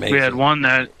things are amazing. We had one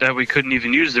that we couldn't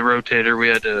even use the rotator. We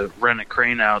had to rent a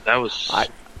crane out. That was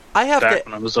back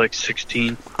when I was like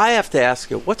 16. I have to ask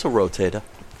you, what's a rotator?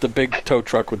 The big tow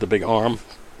truck with the big arm.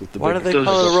 With the Why do they call it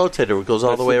a rotator? It goes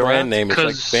all the way That's the around? brand name.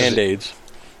 It's like Band-Aids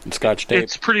and Scotch tape.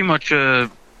 It's pretty much a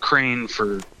crane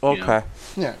for Okay.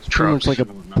 Yeah, it's pretty much like a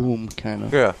boom, kind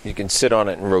of. Yeah. You can sit on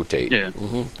it and rotate. Yeah.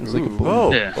 It's like a boom.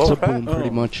 Oh, Yeah. It's a okay. boom, pretty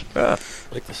much. I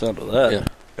like the sound of that.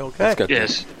 Yeah. Okay. It's got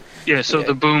Yes. Yeah, so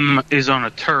the boom is on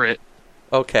a turret,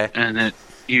 Okay. and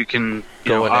you can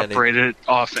Go in any- operate it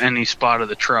off any spot of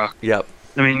the truck. Yep.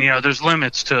 I mean, there's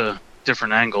limits to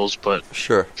different angles, but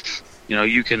Sure.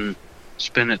 you can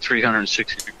spin it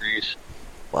 360 degrees.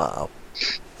 Wow.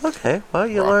 Okay. Well,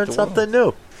 you Rock learned the something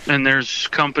new. And there's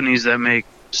companies that make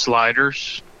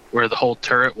sliders where the whole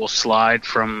turret will slide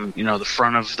from the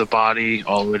front of the body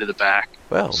all the way to the back.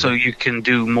 Well, So you can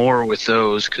do more with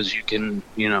those because you can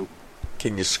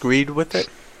can you screed with it?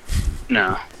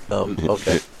 no. Oh,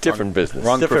 okay. Different business.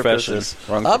 Wrong Different profession. business.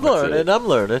 Wrong I'm profession.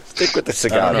 learning. Stick with the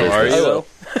cigar I don't know, are business. you? I will.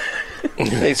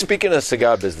 Hey, speaking of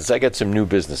cigar business, I got some new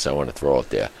business I want to throw out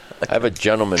there. I have a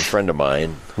gentleman friend of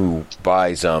mine who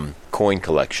buys coin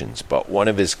collections, but one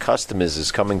of his customers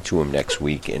is coming to him next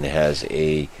week and has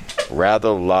a rather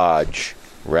large,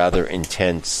 rather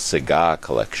intense cigar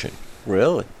collection.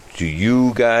 Really? Do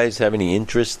you guys have any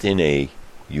interest in a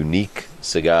unique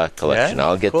cigar collection? Yeah,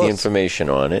 I'll get the information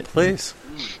on it. Please.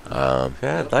 I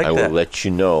like will that. let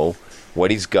you know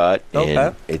what he's got. Okay.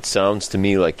 And it sounds to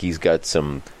me like he's got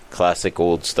some classic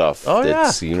old stuff. Oh,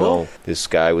 that's, yeah. you Cool. know, this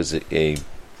guy was a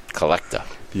collector.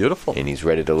 Beautiful. And he's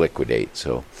ready to liquidate.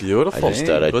 So Beautiful. I just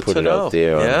thought I'd Good put to it know. out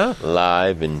there Yeah. on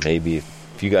live, and maybe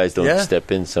if you guys don't Yeah.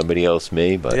 step in, somebody else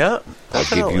may. But Yeah, I'll give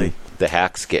definitely. you the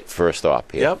hacks get first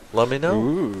op here. Yep, let me know.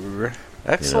 Ooh.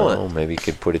 Excellent. You know, maybe you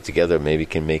can put it together. Maybe you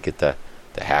can make it the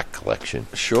hack collection.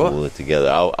 Sure. Pull it together.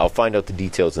 I'll find out the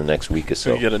details in the next week or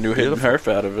so. So you get a new hidden harp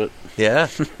out of it. Yeah.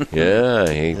 Yeah,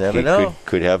 he Never know.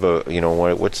 could have a, you know,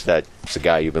 what's that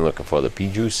cigar you've been looking for? The pea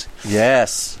juice?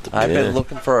 Yes. I've Yeah. been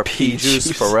looking for a pea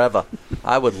juice forever.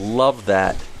 I would love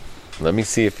that. Let me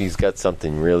see if he's got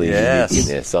something really Yes. unique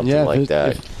in there, something Yeah, like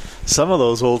that. Some of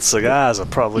those old cigars are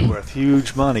probably worth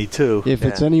huge money, too. If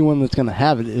it's anyone that's going to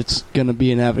have it, it's going to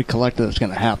be an avid collector that's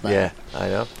going to have that. Yeah, I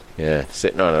know. Yeah,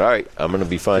 sitting on it. All right, I'm going to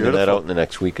be finding that Beautiful. out in the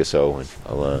next week or so, and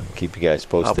I'll keep you guys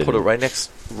I'll posted. put it right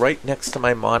next to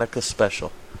my Monica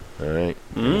special. All right.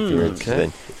 If you're interested okay.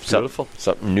 in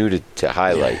something new to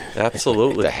highlight. Yeah,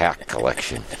 absolutely. The hack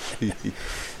collection.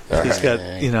 He's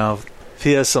got, you know, if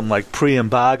he has some like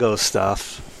pre-embargo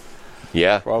stuff.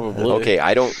 Yeah, Probably. Okay,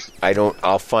 I don't.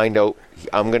 I'll find out.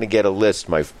 I'm going to get a list.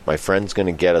 My friend's going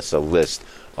to get us a list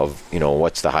of, you know,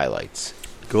 what's the highlights,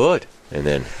 Good. and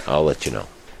then I'll let you know.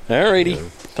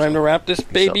 Alrighty. Time to wrap this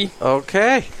baby.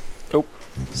 Okay. Oh.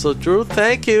 So, Drew,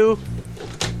 thank you.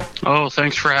 Oh,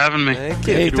 thanks for having me. Thank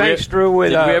you. Hey, Did thanks, Drew,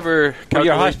 with, did we ever with your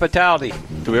calculate- hospitality.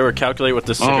 Do we ever calculate what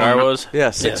this cigar no. was? Yeah,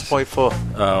 6.4.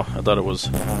 Oh, I thought it was.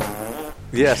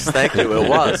 Yes, thank you. It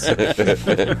was.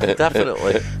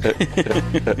 Definitely.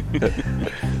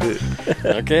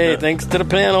 Okay, thanks to the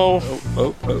panel.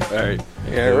 Oh, all right.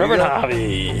 Yeah, Reverend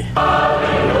Hobby.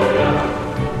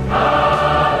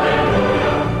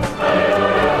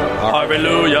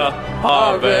 Hallelujah.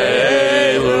 Hallelujah.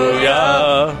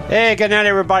 Hey, good night,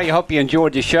 everybody. Hope you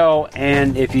enjoyed the show.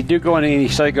 And if you do go into any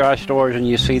cigar stores and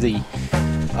you see the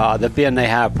bin they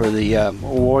have for the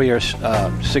Warriors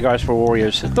cigars for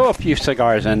Warriors, throw a few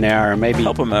cigars in there, and maybe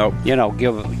Help them out.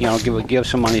 give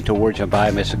some money towards them. Buy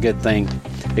them. It's a good thing,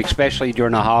 especially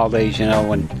during the holidays. You know,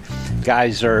 when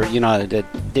guys are that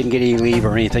didn't get any leave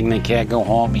or anything, they can't go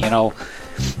home. You know,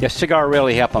 the cigar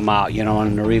really help them out. You know,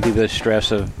 and relieve the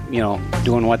stress of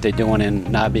doing what they're doing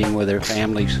and not being with their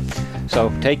families.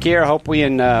 So take care. Hope we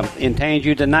entertained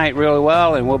you tonight really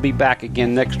well, and we'll be back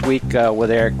again next week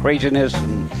with our craziness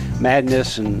and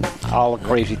madness and all the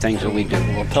crazy things that we do.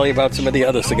 We'll tell you about some of the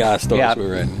other cigar stores Yeah. we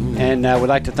were in. And we'd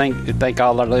like to thank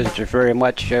all our listeners very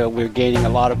much. We're gaining a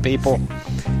lot of people,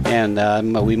 and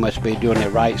we must be doing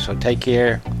it right. So take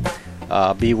care,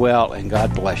 be well, and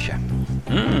God bless you.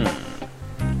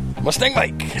 Mustang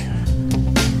Mike.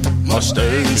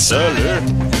 Mustang Sally.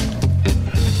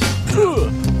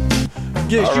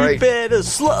 Guess All you right. better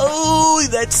slow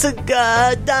that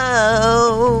cigar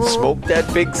down. Smoke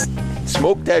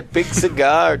that big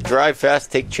cigar. Drive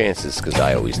fast. Take chances, because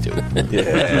I always do.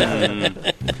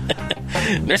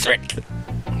 Nurse Rick.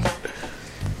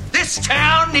 This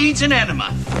town needs an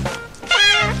enema.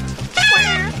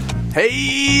 Hey,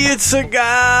 it's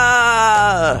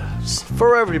cigars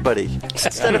for everybody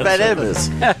instead of enemas.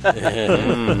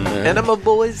 Enema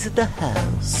boys in the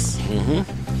house,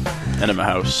 Enema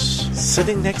House.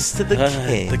 sitting next to the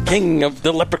king. The king of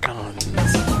the leprechauns.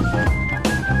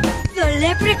 The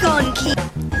Leprechaun King.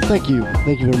 Thank you.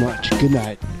 Thank you very much. Good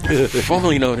night.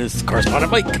 Formerly known as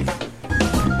Correspondent Mike.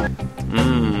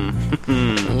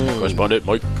 Correspondent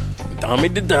Mike. Tommy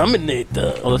the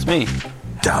Dominator. Oh, that's me.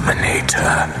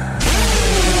 Dominator.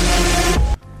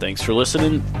 Thanks for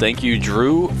listening. Thank you,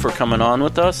 Drew, for coming on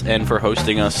with us and for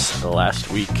hosting us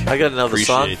last week. I got another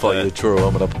song Appreciate for that. you, Drew.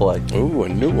 I'm going to play. Ooh, a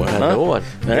new one, A huh? new one.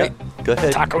 All right. Go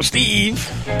ahead. Taco Steve.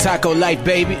 Taco life,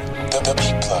 baby.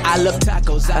 I love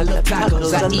tacos. I love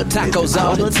tacos. I eat tacos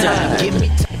all the time. Give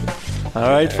me All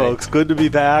right, folks. Good to be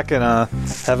back, and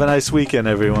have a nice weekend,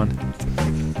 everyone.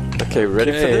 Okay,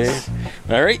 ready for this?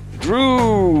 All right,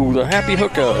 Drew, the happy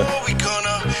hooker. We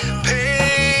gonna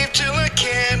pave till I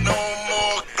can't no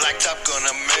more. Blacktop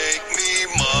gonna make me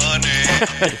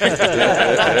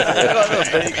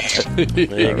money.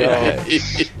 There you go.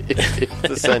 It's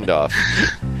a send off.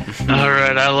 All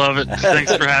right, I love it.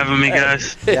 Thanks for having me,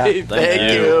 guys. Hey,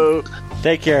 thank you.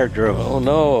 Take care, Drew. Oh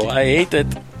no, I hate it.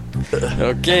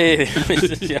 Okay,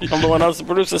 I'm the one else to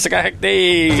produce the Cigar Hack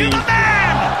Day. The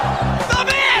man! The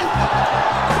man!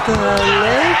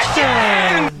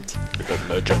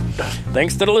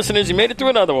 Thanks to the listeners, you made it to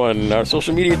another one. Our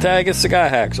social media tag is Cigar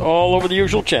Hacks, all over the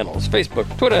usual channels.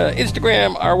 Facebook, Twitter,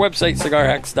 Instagram, our website,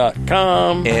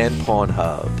 cigarhacks.com. And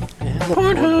Pornhub.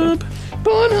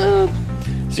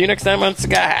 Pornhub. See you next time on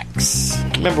Cigar Hacks.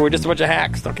 Remember, we're just a bunch of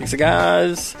hacks, talking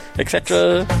cigars,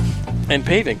 etc. And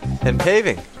paving. And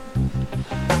paving.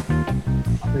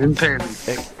 And paving.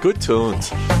 Hey, good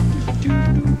tunes.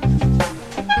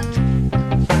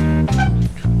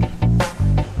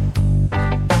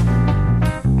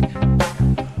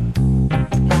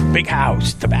 Big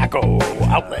House Tobacco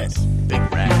Outlet. Big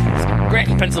Rats.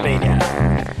 Granton, Pennsylvania.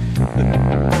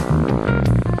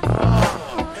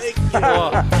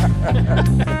 Oh,